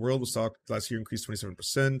distributor in the world. The stock last year increased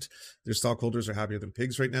 27%. Their stockholders are happier than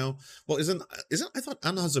pigs right now. Well, isn't I thought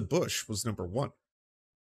Anheuser-Busch was number one.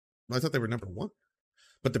 I thought they were number one.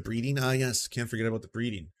 But the breeding, yes, can't forget about the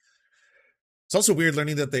breeding. It's also weird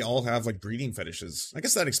learning that they all have, like, breeding fetishes. I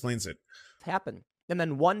guess that explains it. Happen. And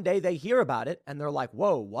then one day they hear about it and they're like,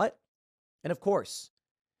 whoa, what? And of course,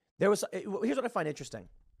 here's what I find interesting.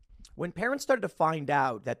 When parents started to find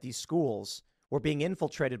out that these schools were being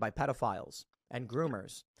infiltrated by pedophiles and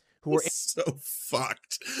groomers who were so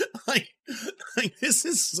fucked. Like, this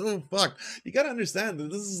is so fucked. You got to understand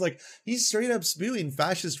that this is like, he's straight up spewing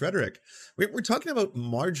fascist rhetoric. We're talking about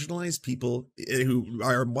marginalized people who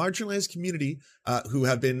are a marginalized community who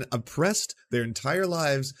have been oppressed their entire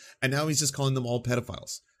lives. And now he's just calling them all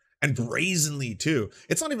pedophiles, and brazenly too.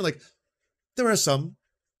 It's not even like, there are some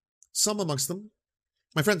amongst them,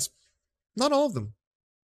 my friends, not all of them,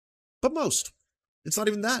 but most. It's not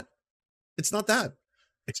even that. It's not that.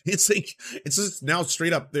 It's like, it's just now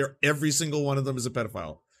straight up there. Every single one of them is a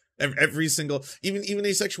pedophile. Every single, even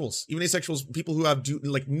asexuals, people who have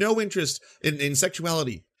like no interest in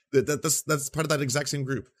sexuality. That's part of that exact same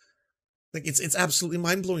group. Like it's absolutely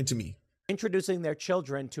mind blowing to me. Introducing their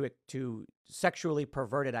children to sexually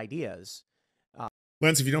perverted ideas.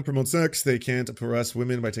 Lance, if you don't promote sex, they can't harass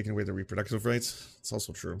women by taking away their reproductive rights. It's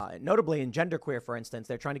also true. Notably in genderqueer, for instance,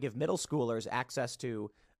 they're trying to give middle schoolers access to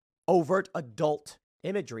overt adult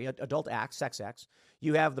imagery, adult acts, sex acts.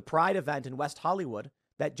 You have the Pride event in West Hollywood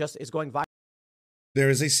that just is going viral. There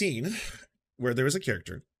is a scene where there is a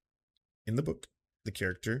character in the book. The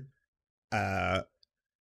character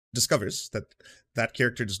discovers that that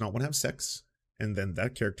character does not want to have sex. And then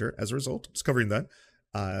that character, as a result, discovering that,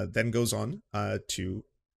 then goes on to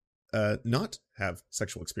not have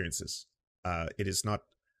sexual experiences. It is not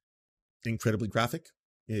incredibly graphic.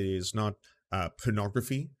 It is not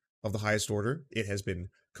pornography of the highest order. It has been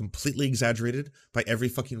completely exaggerated by every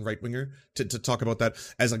fucking right-winger to talk about that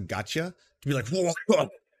as a gotcha, to be like, whoa,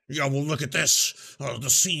 yeah, well, look at this, the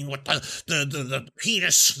scene with the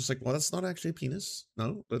penis. It's like, well, that's not actually a penis.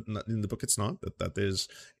 No, in the book it's not. That is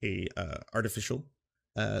a artificial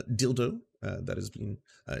dildo that is being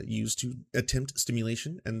used to attempt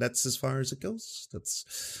stimulation, and that's as far as it goes.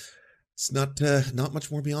 It's not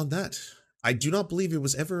much more beyond that. I do not believe it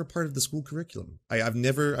was ever a part of the school curriculum. I've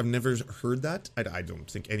never heard that. I don't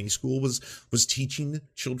think any school was teaching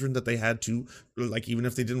children that they had to, like, even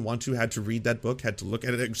if they didn't want to, had to read that book, had to look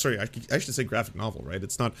at it. Sorry, I should say graphic novel, right?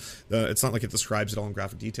 It's not like it describes it all in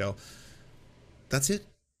graphic detail. That's it.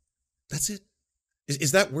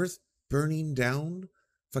 Is that worth burning down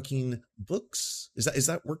fucking books? Is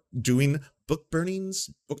that worth doing book burnings,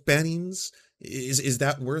 book bannings? Is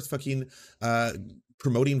that worth fucking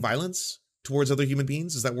promoting violence towards other human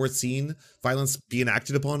beings? Is that worth seeing violence being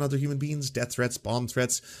acted upon other human beings? Death threats, bomb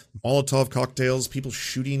threats, Molotov cocktails, people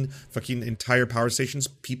shooting fucking entire power stations,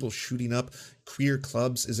 people shooting up queer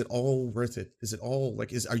clubs. Is it all worth it? Is it all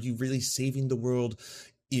are you really saving the world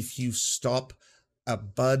if you stop a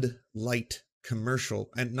Bud Light commercial,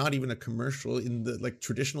 and not even a commercial in the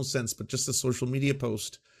traditional sense, but just a social media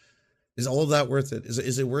post? Is all of that worth it?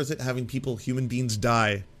 Is it worth it having human beings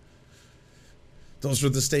die? Those were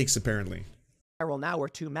the stakes, apparently. Viral now where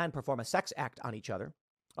two men perform a sex act on each other.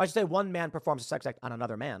 I should say one man performs a sex act on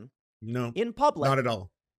another man. No. In public. Not at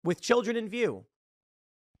all. With children in view.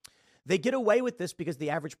 They get away with this because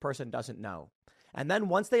the average person doesn't know. And then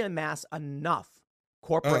once they amass enough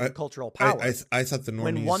corporate and cultural power, I thought the normies,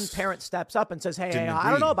 when one parent steps up and says, hey,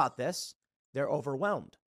 I don't know about this, they're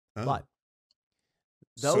overwhelmed. Oh. But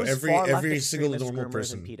so those every single normal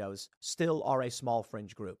person and pedos still are a small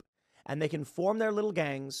fringe group. And they can form their little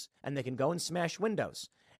gangs, and they can go and smash windows.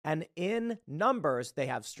 And in numbers, they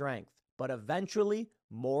have strength. But eventually,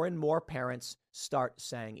 more and more parents start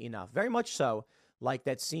saying enough. Very much so, like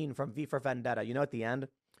that scene from V for Vendetta. You know, at the end,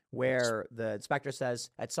 where the inspector says,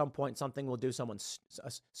 at some point, someone will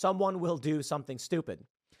do something stupid.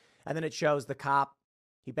 And then it shows the cop.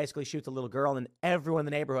 He basically shoots a little girl, and everyone in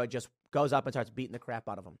the neighborhood just goes up and starts beating the crap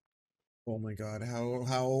out of him. Oh my God!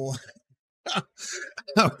 How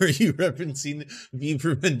are you referencing V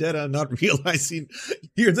for Vendetta, not realizing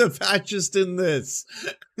you're the fascist in this?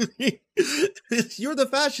 You're the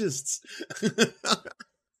fascists.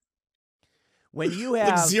 When you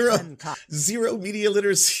have zero media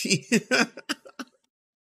literacy,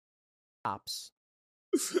 cops,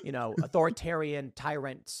 authoritarian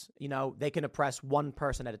tyrants, they can oppress one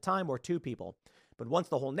person at a time or two people. But once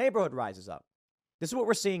the whole neighborhood rises up, this is what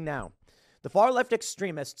we're seeing now. The far-left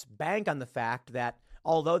extremists bank on the fact that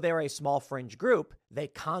although they're a small fringe group, they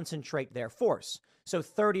concentrate their force. So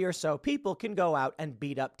 30 or so people can go out and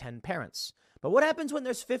beat up 10 parents. But what happens when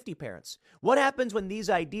there's 50 parents? What happens when these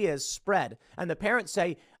ideas spread and the parents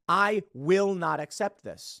say, I will not accept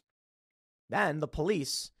this? Then the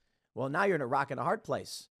police, well, now you're in a rock and a hard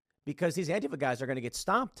place because these Antifa guys are going to get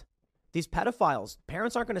stomped. These pedophiles,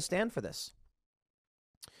 parents aren't going to stand for this.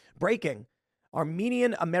 Breaking.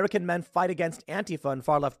 Armenian American men fight against Antifa and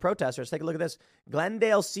far-left protesters. Take a look at this.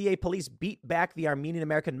 Glendale CA police beat back the Armenian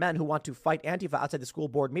American men who want to fight Antifa outside the school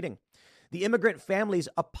board meeting. The immigrant families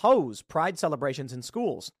oppose pride celebrations in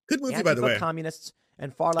schools. Good movie, Antifa, by the way. Communists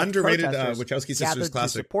and far-left underrated protesters Wachowski sisters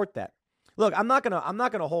classic. To support that. Look, I'm not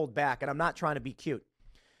gonna hold back, and I'm not trying to be cute.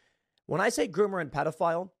 When I say groomer and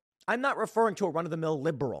pedophile, I'm not referring to a run-of-the-mill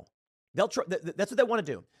liberal. That's what they want to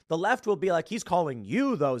do. The left will be like, he's calling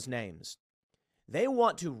you those names. They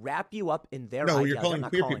want to wrap you up in their ideas. You're calling I'm not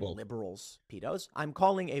queer calling people liberals pedos. I'm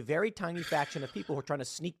calling a very tiny faction of people who are trying to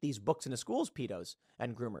sneak these books into schools pedos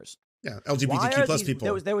and groomers. Yeah, LGBTQ plus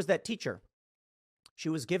people. There was that teacher. She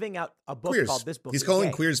was giving out a book called This Book He's is calling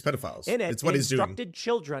Gay. queers pedophiles. In it, it's what he's doing. Instructed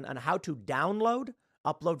children on how to download,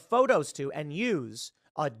 upload photos to, and use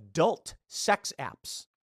adult sex apps.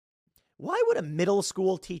 Why would a middle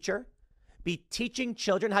school teacher be teaching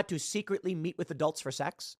children how to secretly meet with adults for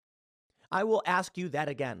sex? I will ask you that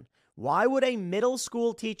again. Why would a middle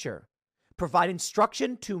school teacher provide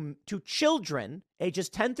instruction to children ages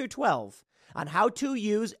 10 through 12 on how to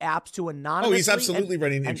use apps to anonymously he's absolutely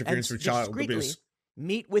running interference for child abuse.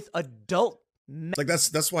 Meet with adult like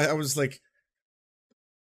that's why I was like,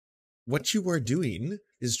 what you are doing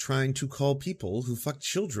is trying to call people who fuck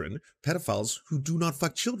children pedophiles who do not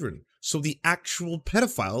fuck children. So the actual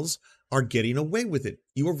pedophiles are getting away with it.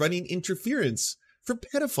 You are running interference for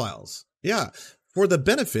pedophiles. Yeah. For the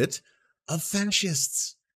benefit of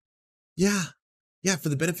fascists. Yeah. Yeah. For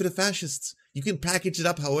the benefit of fascists. You can package it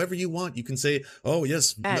up however you want. You can say, oh,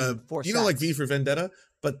 yes, you know, like V for Vendetta,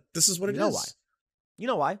 but this is what it is. Why? You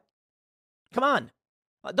know why? Come on.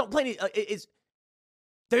 Don't play any.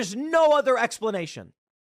 There's no other explanation.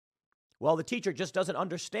 Well, the teacher just doesn't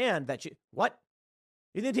understand that what?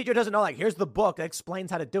 You think the teacher doesn't know, like, here's the book that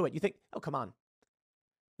explains how to do it. You think, oh, come on.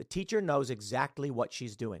 The teacher knows exactly what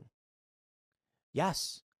she's doing.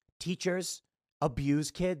 Yes, teachers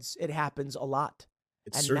abuse kids. It happens a lot.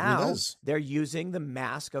 It and certainly now does. They're using the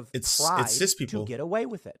mask of it's pride cis people. to get away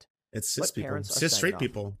with it. It's cis people. Cis straight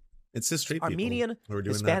people. It's cis straight people. Armenian,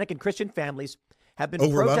 Hispanic, and Christian families have been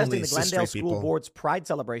Overwhelmingly protesting the Glendale School people. Board's pride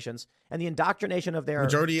celebrations and the indoctrination of their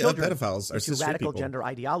majority children of pedophiles are into cis radical people. gender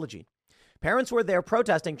ideology. Parents were there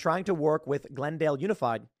protesting, trying to work with Glendale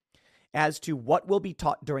Unified as to what will be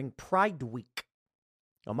taught during Pride Week.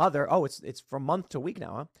 A mother, it's from month to week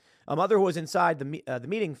now, huh? A mother who was inside the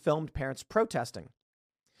meeting filmed parents protesting.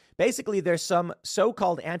 Basically, there's some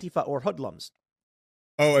so-called Antifa or hoodlums.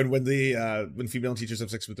 Oh, and when female teachers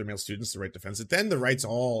have sex with their male students, the right defends it. Then the right's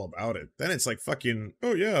all about it. Then it's like fucking,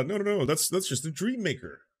 oh yeah, no, that's just a dream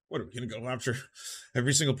maker. What, are we gonna go after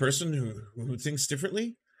every single person who thinks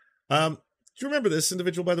differently? Do you remember this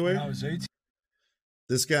individual, by the way? When I was 18.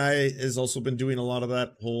 This guy has also been doing a lot of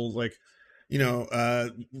that whole, like, you know,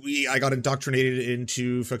 I got indoctrinated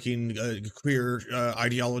into fucking queer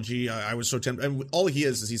ideology. I was so tempted. And all he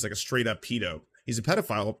is he's like a straight up pedo. He's a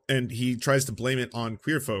pedophile, and he tries to blame it on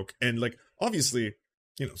queer folk. And, like, obviously,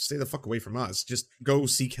 you know, stay the fuck away from us. Just go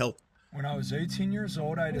seek help. When I was 18 years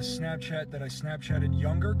old, I had a Snapchat that I Snapchatted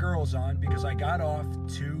younger girls on because I got off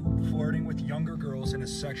to flirting with younger girls in a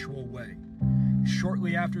sexual way.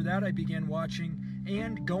 Shortly after that, I began watching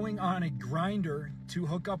and going on a grinder to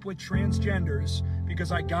hook up with transgenders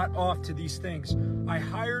because I got off to these things. I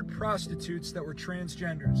hired prostitutes that were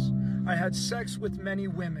transgenders. I had sex with many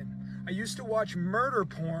women. I used to watch murder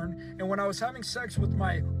porn, and when I was having sex with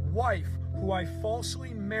my wife, who I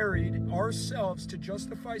falsely married ourselves to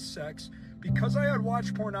justify sex, because I had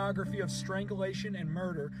watched pornography of strangulation and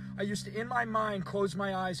murder, I used to, in my mind, close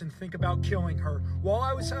my eyes and think about killing her while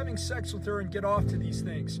I was having sex with her and get off to these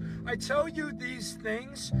things. I tell you these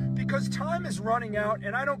things because time is running out,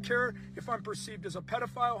 and I don't care if I'm perceived as a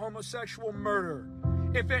pedophile, homosexual, murderer.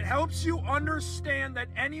 If it helps you understand that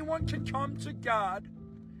anyone can come to God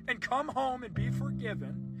and come home and be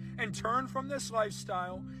forgiven and turn from this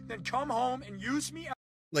lifestyle, then come home and use me.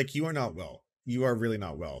 Like, you are not well. You are really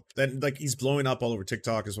not well. Then, like, he's blowing up all over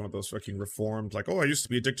TikTok as one of those fucking reformed, like, oh, I used to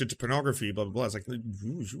be addicted to pornography, blah, blah, blah. It's like,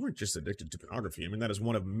 you weren't just addicted to pornography. I mean, that is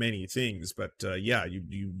one of many things. But, yeah,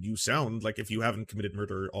 you sound like, if you haven't committed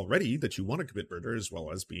murder already, that you want to commit murder, as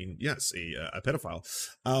well as being, yes, a pedophile.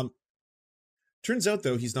 Turns out,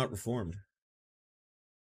 though, he's not reformed.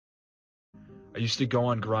 I used to go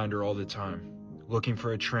on Grindr all the time, looking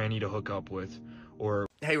for a tranny to hook up with, or...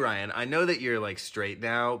 Hey Ryan, I know that you're like straight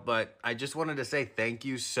now, but I just wanted to say thank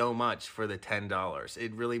you so much for the $10.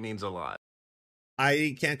 It really means a lot.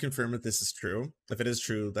 I can't confirm if this is true. If it is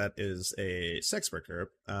true, that is a sex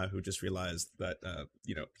worker who just realized that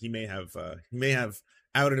you know, he may have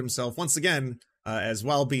outed himself once again as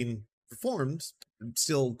while being reformed,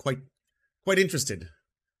 still quite interested,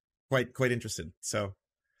 quite interested. So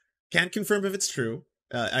can't confirm if it's true.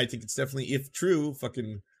 I think it's definitely, if true,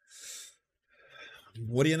 fucking.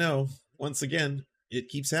 What do you know? Once again, it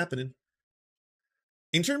keeps happening.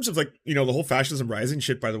 In terms of, like, you know, the whole fascism rising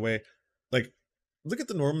shit, by the way, like, look at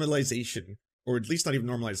the normalization, or at least not even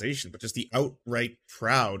normalization, but just the outright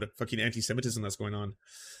proud fucking anti-Semitism that's going on.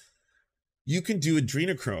 You can do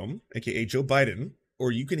adrenochrome, aka Joe Biden,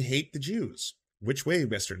 or you can hate the Jews. Which way,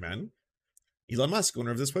 Western man? Elon Musk,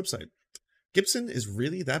 owner of this website. Gibson is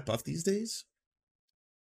really that buff these days?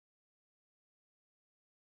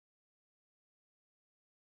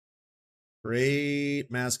 Great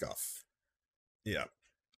mask off. Yeah.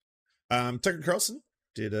 Tucker Carlson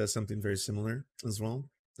did something very similar as well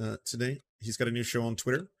today. He's got a new show on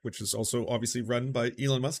Twitter, which is also obviously run by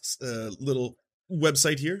Elon Musk's little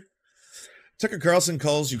website here. Tucker Carlson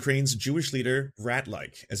calls Ukraine's Jewish leader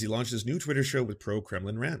rat-like as he launched his new Twitter show with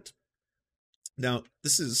pro-Kremlin rant. Now,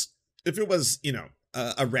 this is, if it was,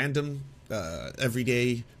 a random,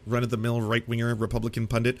 everyday, run-of-the-mill right-winger Republican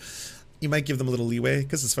pundit, you might give them a little leeway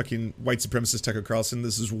because it's fucking white supremacist Tucker Carlson.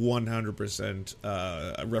 This is 100%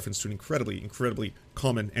 a reference to an incredibly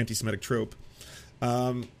common anti-Semitic trope.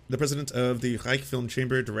 The president of the Reich Film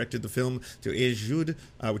Chamber directed the film DODGES,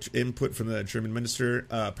 which input from the German minister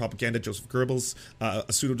propaganda Joseph Goebbels,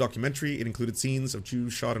 a pseudo-documentary. It included scenes of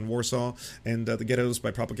Jews shot in Warsaw and the ghettos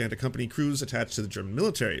by propaganda company crews attached to the German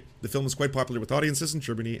military. The film was quite popular with audiences in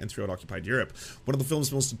Germany and throughout occupied Europe. One of the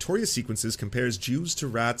film's most notorious sequences compares Jews to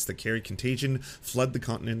rats that carry contagion, flood the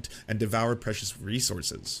continent, and devour precious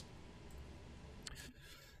resources.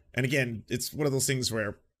 And again, it's one of those things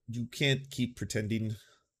where you can't keep pretending,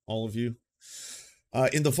 all of you.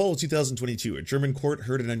 In the fall of 2022, a German court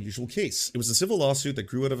heard an unusual case. It was a civil lawsuit that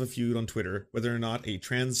grew out of a feud on Twitter whether or not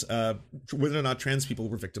trans people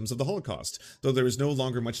were victims of the Holocaust. Though there is no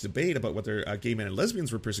longer much debate about whether gay men and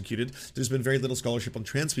lesbians were persecuted, there's been very little scholarship on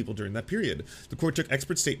trans people during that period. The court took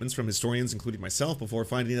expert statements from historians, including myself, before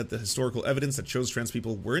finding that the historical evidence that shows trans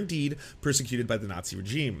people were indeed persecuted by the Nazi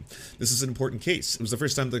regime. This is an important case. It was the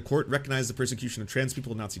first time the court recognized the persecution of trans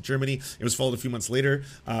people in Nazi Germany. It was followed a few months later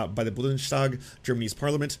by the Bundestag, Germany's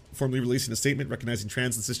parliament, formally releasing a statement recognizing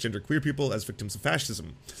trans and cisgender queer people as victims of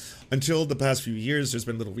fascism. Until the past few years, there's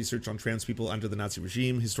been little research on trans people under the Nazi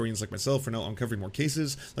regime. Historians like myself are now uncovering more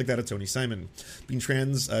cases, like that of Tony Simon, being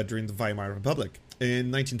trans during the Weimar Republic.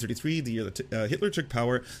 In 1933, the year that Hitler took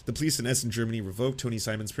power, the police in Essen, Germany revoked Tony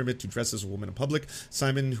Simon's permit to dress as a woman in public.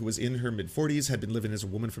 Simon, who was in her mid-40s, had been living as a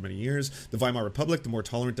woman for many years. The Weimar Republic, the more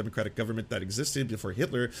tolerant democratic government that existed before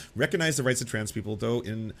Hitler, recognized the rights of trans people, though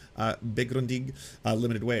in begründig,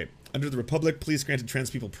 limited way. Under the Republic, police granted trans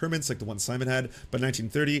people permits like the one Simon had. By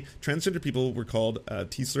 1930, transgender people were called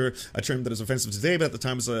Tiesler, a term that is offensive today, but at the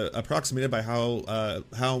time was approximated by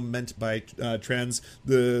how meant by trans.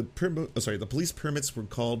 The police permits were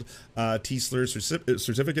called Tiesler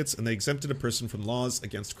certificates, and they exempted a person from laws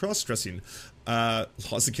against cross-dressing.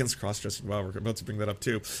 Laws against cross-dressing. Wow, we're about to bring that up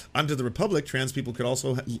too. Under the Republic, trans people could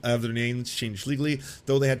also have their names changed legally,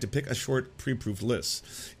 though they had to pick a short pre-approved list.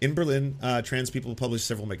 In Berlin, trans people published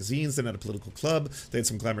several magazines. Then at a political club, they had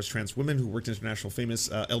some glamorous trans women who worked international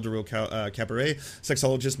famous Eldorado Cabaret.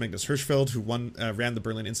 Sexologist Magnus Hirschfeld, who ran the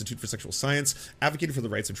Berlin Institute for Sexual Science, advocated for the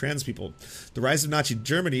rights of trans people. The rise of Nazi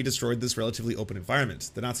Germany destroyed this relatively open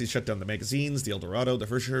environment. The Nazis shut down the magazines, the Eldorado, the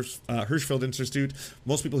Hirschfeld Institute.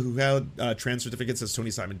 Most people who had trans certificates, as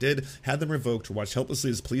Tony Simon did, had them revoked or watched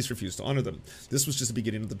helplessly as police refused to honor them. This was just the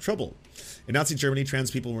beginning of the trouble. In Nazi Germany,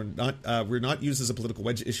 trans people were not used as a political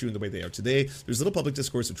wedge issue in the way they are today. There's little public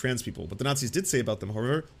discourse of trans people. What the Nazis did say about them,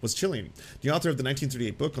 however, was chilling. The author of the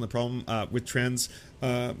 1938 book on the problem with trans,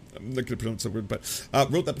 I'm not going to pronounce that word, but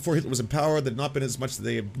wrote that before Hitler was in power, there had not been as much that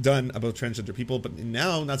they have done about transgender people, but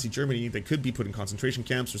now, Nazi Germany, they could be put in concentration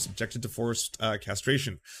camps or subjected to forced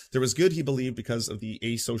castration. There was good, he believed, because of the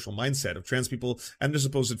asocial mindset of trans people, and their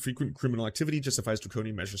supposed frequent criminal activity justifies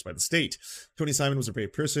draconian measures by the state. Tony Simon was a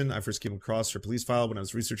brave person. I first came across her police file when I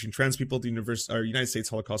was researching trans people at the United States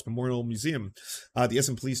Holocaust Memorial Museum. The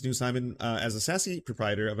Essen police knew Simon as a sassy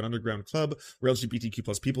proprietor of an underground club where LGBTQ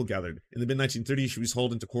plus people gathered. In the mid-1930s, she was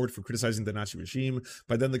hauled into court for criticizing the Nazi regime.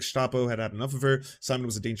 By then, the Gestapo had had enough of her. Simon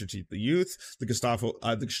was a danger to the youth. The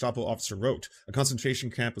Gestapo officer wrote, "A concentration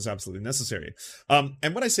camp was absolutely necessary."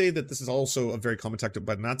 And when I say that this is also a very common tactic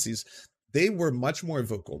by Nazis, they were much more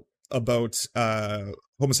vocal about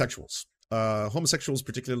homosexuals. Homosexuals,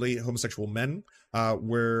 particularly homosexual men,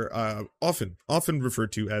 were often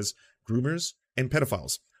referred to as groomers and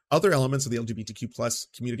pedophiles. Other elements of the LGBTQ plus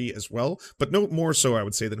community as well, but no more so, I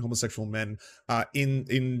would say, than homosexual men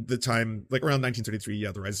in the time, like around 1933.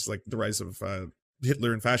 Yeah, the rise of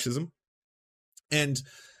Hitler and fascism. And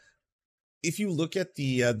if you look at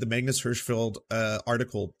the Magnus Hirschfeld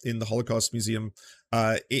article in the Holocaust Museum,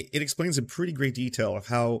 it explains in pretty great detail of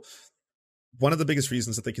how one of the biggest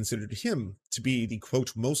reasons that they considered him to be the,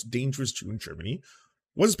 quote, most dangerous Jew in Germany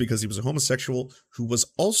was because he was a homosexual who was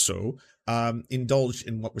also indulged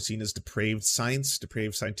in what were seen as depraved science,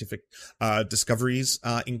 depraved scientific discoveries,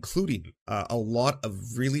 including a lot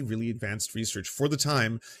of really, really advanced research for the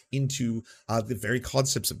time into the very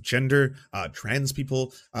concepts of gender, trans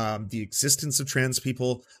people, the existence of trans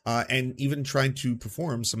people, and even trying to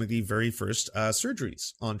perform some of the very first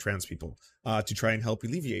surgeries on trans people to try and help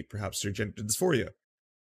alleviate perhaps their gender dysphoria.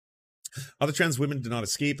 Other trans women did not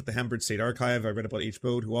escape. At the Hamburg State Archive, I read about H.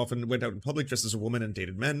 Bode, who often went out in public dressed as a woman and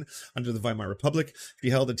dated men under the Weimar Republic. She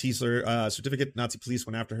held a Tiesler certificate. Nazi police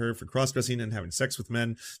went after her for cross-dressing and having sex with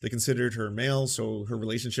men. They considered her male, so her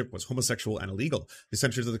relationship was homosexual and illegal. They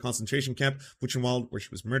sent her to the concentration camp, Buchenwald, where she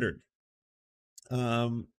was murdered.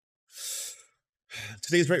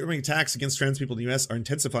 Today's right-wing attacks against trans people in the U.S. are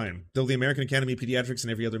intensifying. Though the American Academy of Pediatrics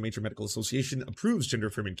and every other major medical association approves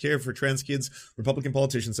gender-affirming care for trans kids, Republican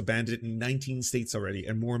politicians have banned it in 19 states already,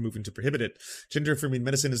 and more are moving to prohibit it. Gender-affirming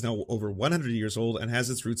medicine is now over 100 years old and has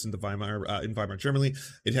its roots in Weimar, Germany.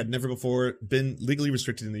 It had never before been legally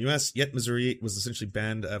restricted in the U.S., yet Missouri was essentially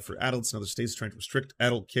banned for adults, and other states trying to restrict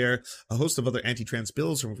adult care. A host of other anti-trans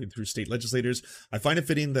bills are moving through state legislators. I find it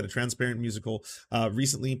fitting that a transparent musical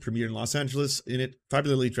recently premiered in Los Angeles. In it,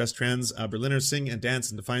 fabulously dressed trans Berliners sing and dance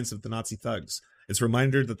in defiance of the Nazi thugs. It's a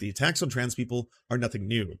reminder that the attacks on trans people are nothing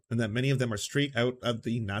new, and that many of them are straight out of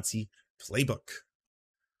the Nazi playbook.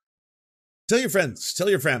 Tell your friends, tell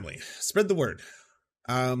your family, spread the word,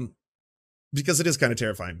 because it is kind of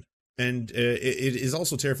terrifying. And it is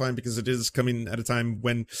also terrifying because it is coming at a time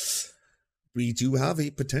when we do have a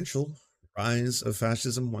potential rise of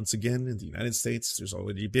fascism once again in the United States. There's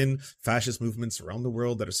already been fascist movements around the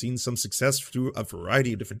world that are seeing some success through a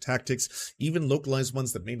variety of different tactics. Even localized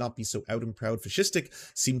ones that may not be so out and proud fascistic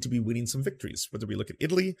seem to be winning some victories. Whether we look at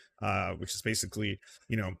Italy, which is basically,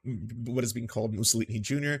 what is being called Mussolini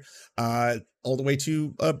Jr., all the way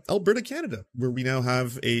to Alberta, Canada, where we now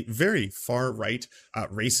have a very far-right,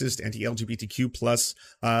 racist, anti-LGBTQ plus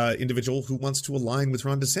individual who wants to align with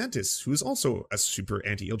Ron DeSantis, who is also a super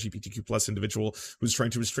anti-LGBTQ plus individual who's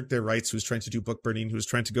trying to restrict their rights, who's trying to do book burning, who's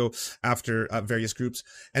trying to go after various groups.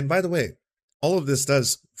 And by the way, all of this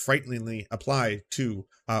does frighteningly apply to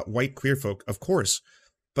white queer folk, of course,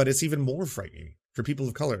 but it's even more frightening for people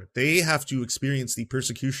of color. They have to experience the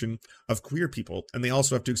persecution of queer people, and they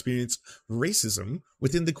also have to experience racism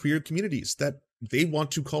within the queer communities that they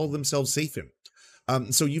want to call themselves safe in.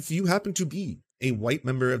 So if you happen to be a white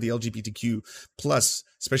member of the LGBTQ plus,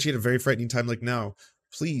 especially at a very frightening time like now,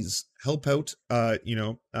 please help out,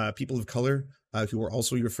 people of color who are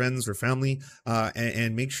also your friends or family,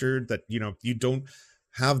 and make sure that, you don't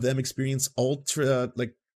have them experience other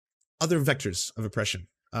vectors of oppression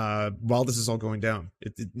while this is all going down.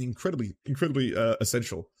 It's incredibly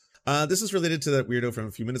essential. This is related to that weirdo from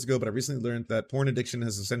a few minutes ago, but I recently learned that porn addiction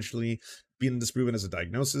has essentially been disproven as a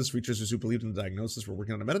diagnosis. Researchers who believed in the diagnosis were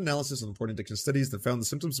working on a meta-analysis of the porn addiction studies that found the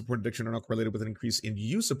symptoms of porn addiction are not correlated with an increase in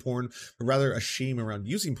use of porn, but rather a shame around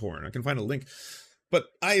using porn. I can find a link. But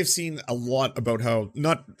I have seen a lot about how,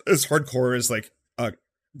 not as hardcore as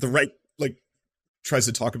the right tries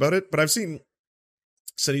to talk about it, but I've seen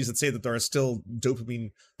studies that say that there are still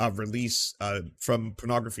dopamine release from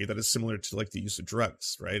pornography that is similar to the use of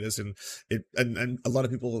drugs, right? As in it, and a lot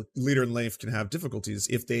of people later in life can have difficulties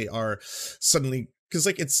if they are suddenly, because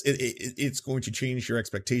it's going to change your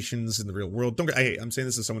expectations in the real world. I'm saying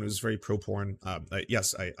this as someone who's very pro porn.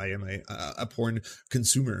 Yes, I am a porn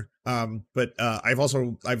consumer. But I've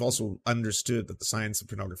also understood that the science of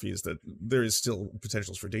pornography is that there is still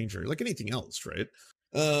potentials for danger, like anything else, right?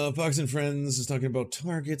 Fox and Friends is talking about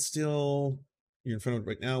Target still. You're in front of it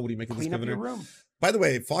right now. What do you make of this, Governor? Clean up your room. By the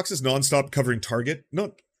way, Fox is nonstop covering Target,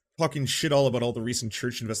 not talking shit all about all the recent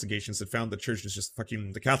church investigations that found the church is just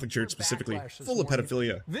fucking, the Catholic Church specifically, full of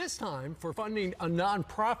pedophilia. This time for funding a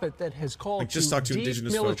nonprofit that has called to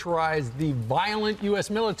demilitarize the violent U.S.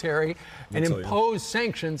 military and impose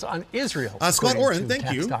sanctions on Israel. Scott Oren,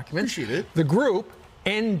 thank you. Appreciate it. The group,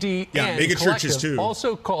 NDN mega churches too,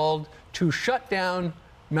 also called to shut down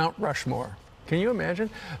Mount Rushmore. Can you imagine?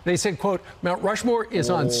 They said, quote, Mount Rushmore is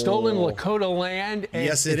on stolen Lakota land, and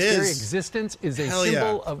yes, its very existence is a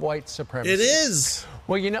symbol of white supremacy. It is.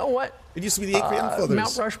 Well, you know what? It used to be the Eight Grandfathers.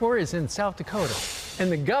 Mount Rushmore is in South Dakota, and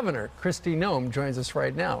the governor, Kristi Noem, joins us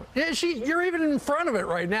right now. You're even in front of it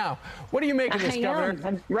right now. What do you make of this, Governor?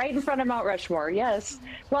 I'm right in front of Mount Rushmore, yes.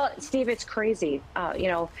 Well, Steve, it's crazy.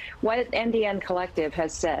 What NDN Collective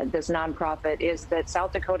has said, this nonprofit, is that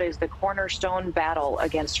South Dakota is the cornerstone battle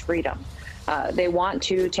against freedom. They want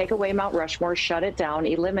to take away Mount Rushmore, shut it down,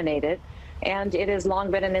 eliminate it. And it has long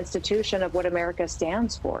been an institution of what America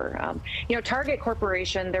stands for. Target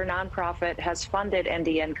Corporation, their nonprofit, has funded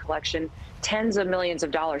NDN Collection tens of millions of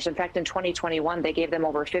dollars. In fact, in 2021, they gave them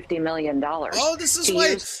over $50 million. Oh, this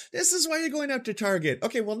is why you're going after Target.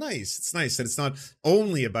 Okay, well, nice. It's nice that it's not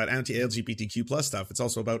only about anti-LGBTQ plus stuff. It's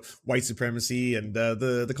also about white supremacy and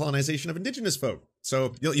the colonization of indigenous folk.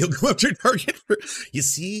 So you'll go after your target. You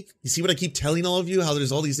see what I keep telling all of you, how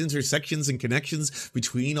there's all these intersections and connections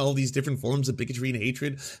between all these different forms of bigotry and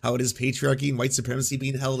hatred, how it is patriarchy and white supremacy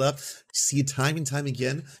being held up. You see it time and time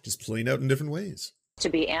again, just playing out in different ways. To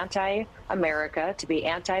be anti-America, to be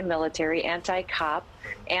anti-military, anti-cop,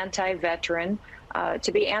 anti-veteran,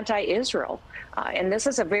 to be anti-Israel. And this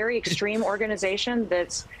is a very extreme organization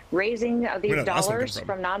that's raising these dollars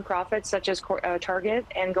from nonprofits such as Target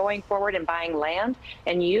and going forward and buying land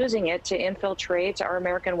and using it to infiltrate our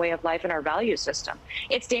American way of life and our value system.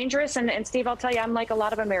 It's dangerous. And Steve, I'll tell you, I'm like a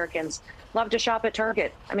lot of Americans, love to shop at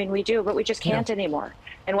Target. I mean, we do, but we just can't anymore.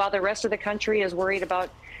 And while the rest of the country is worried about,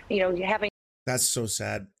 having. That's so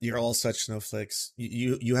sad. You're all such snowflakes.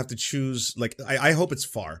 You have to choose. Like, I hope it's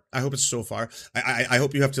far. I hope it's so far. I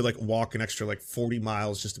hope you have to walk an extra 40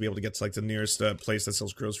 miles just to be able to get to the nearest place that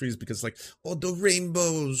sells groceries, because the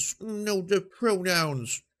rainbows, no, the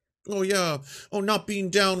pronouns. Oh yeah. Oh, not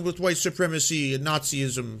being down with white supremacy and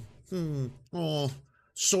Nazism. Oh,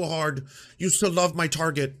 so hard. Used to love my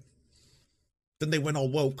Target. Then they went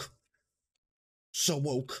all woke. So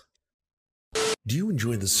woke. Do you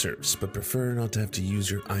enjoy the surfs but prefer not to have to use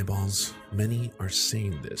your eyeballs? Many are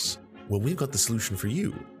saying this. Well, we've got the solution for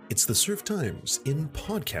you. It's the Surf Times in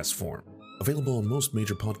podcast form. Available on most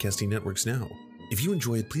major podcasting networks now. If you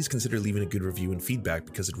enjoy it, please consider leaving a good review and feedback,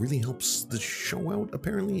 because it really helps the show out,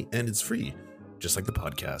 apparently, and it's free, just like the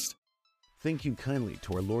podcast. Thank you kindly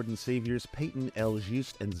to our Lord and Saviors Peyton L.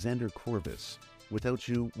 Just and Xander Corvus. Without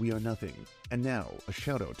you, we are nothing. And now, a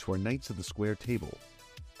shout out to our Knights of the Square Table.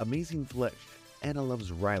 Amazing Flesh, Anna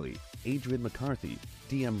Loves Riley, Adrian McCarthy,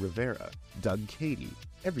 DM Rivera, Doug Cady,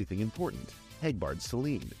 Everything Important, Hegbard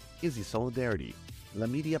Celine, Izzy Solidarity, La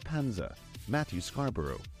Media Panza, Matthew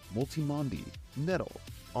Scarborough, Multimondi, Nettle,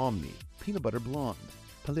 Omni, Peanut Butter Blonde,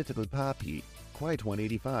 Political Papi, Quiet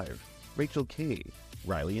 185, Rachel K,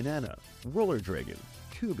 Riley and Anna, Roller Dragon,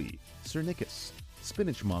 Kubi, Cernicus,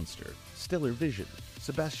 Spinach Monster, Stellar Vision,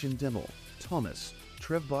 Sebastian Demmel, Thomas,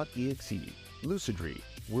 Trevbot EXE, Lucidry,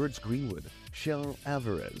 Words Greenwood, Cheryl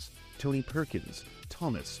Alvarez, Tony Perkins,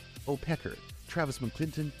 Thomas, O'Pecker, Travis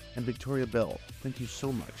McClinton, and Victoria Bell. Thank you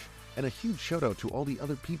so much. And a huge shout out to all the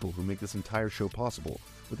other people who make this entire show possible.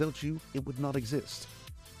 Without you, it would not exist.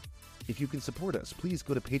 If you can support us, please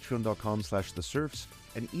go to patreon.com/thesurfs,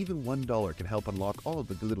 and even $1 can help unlock all of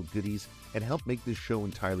the little goodies and help make this show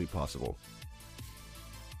entirely possible.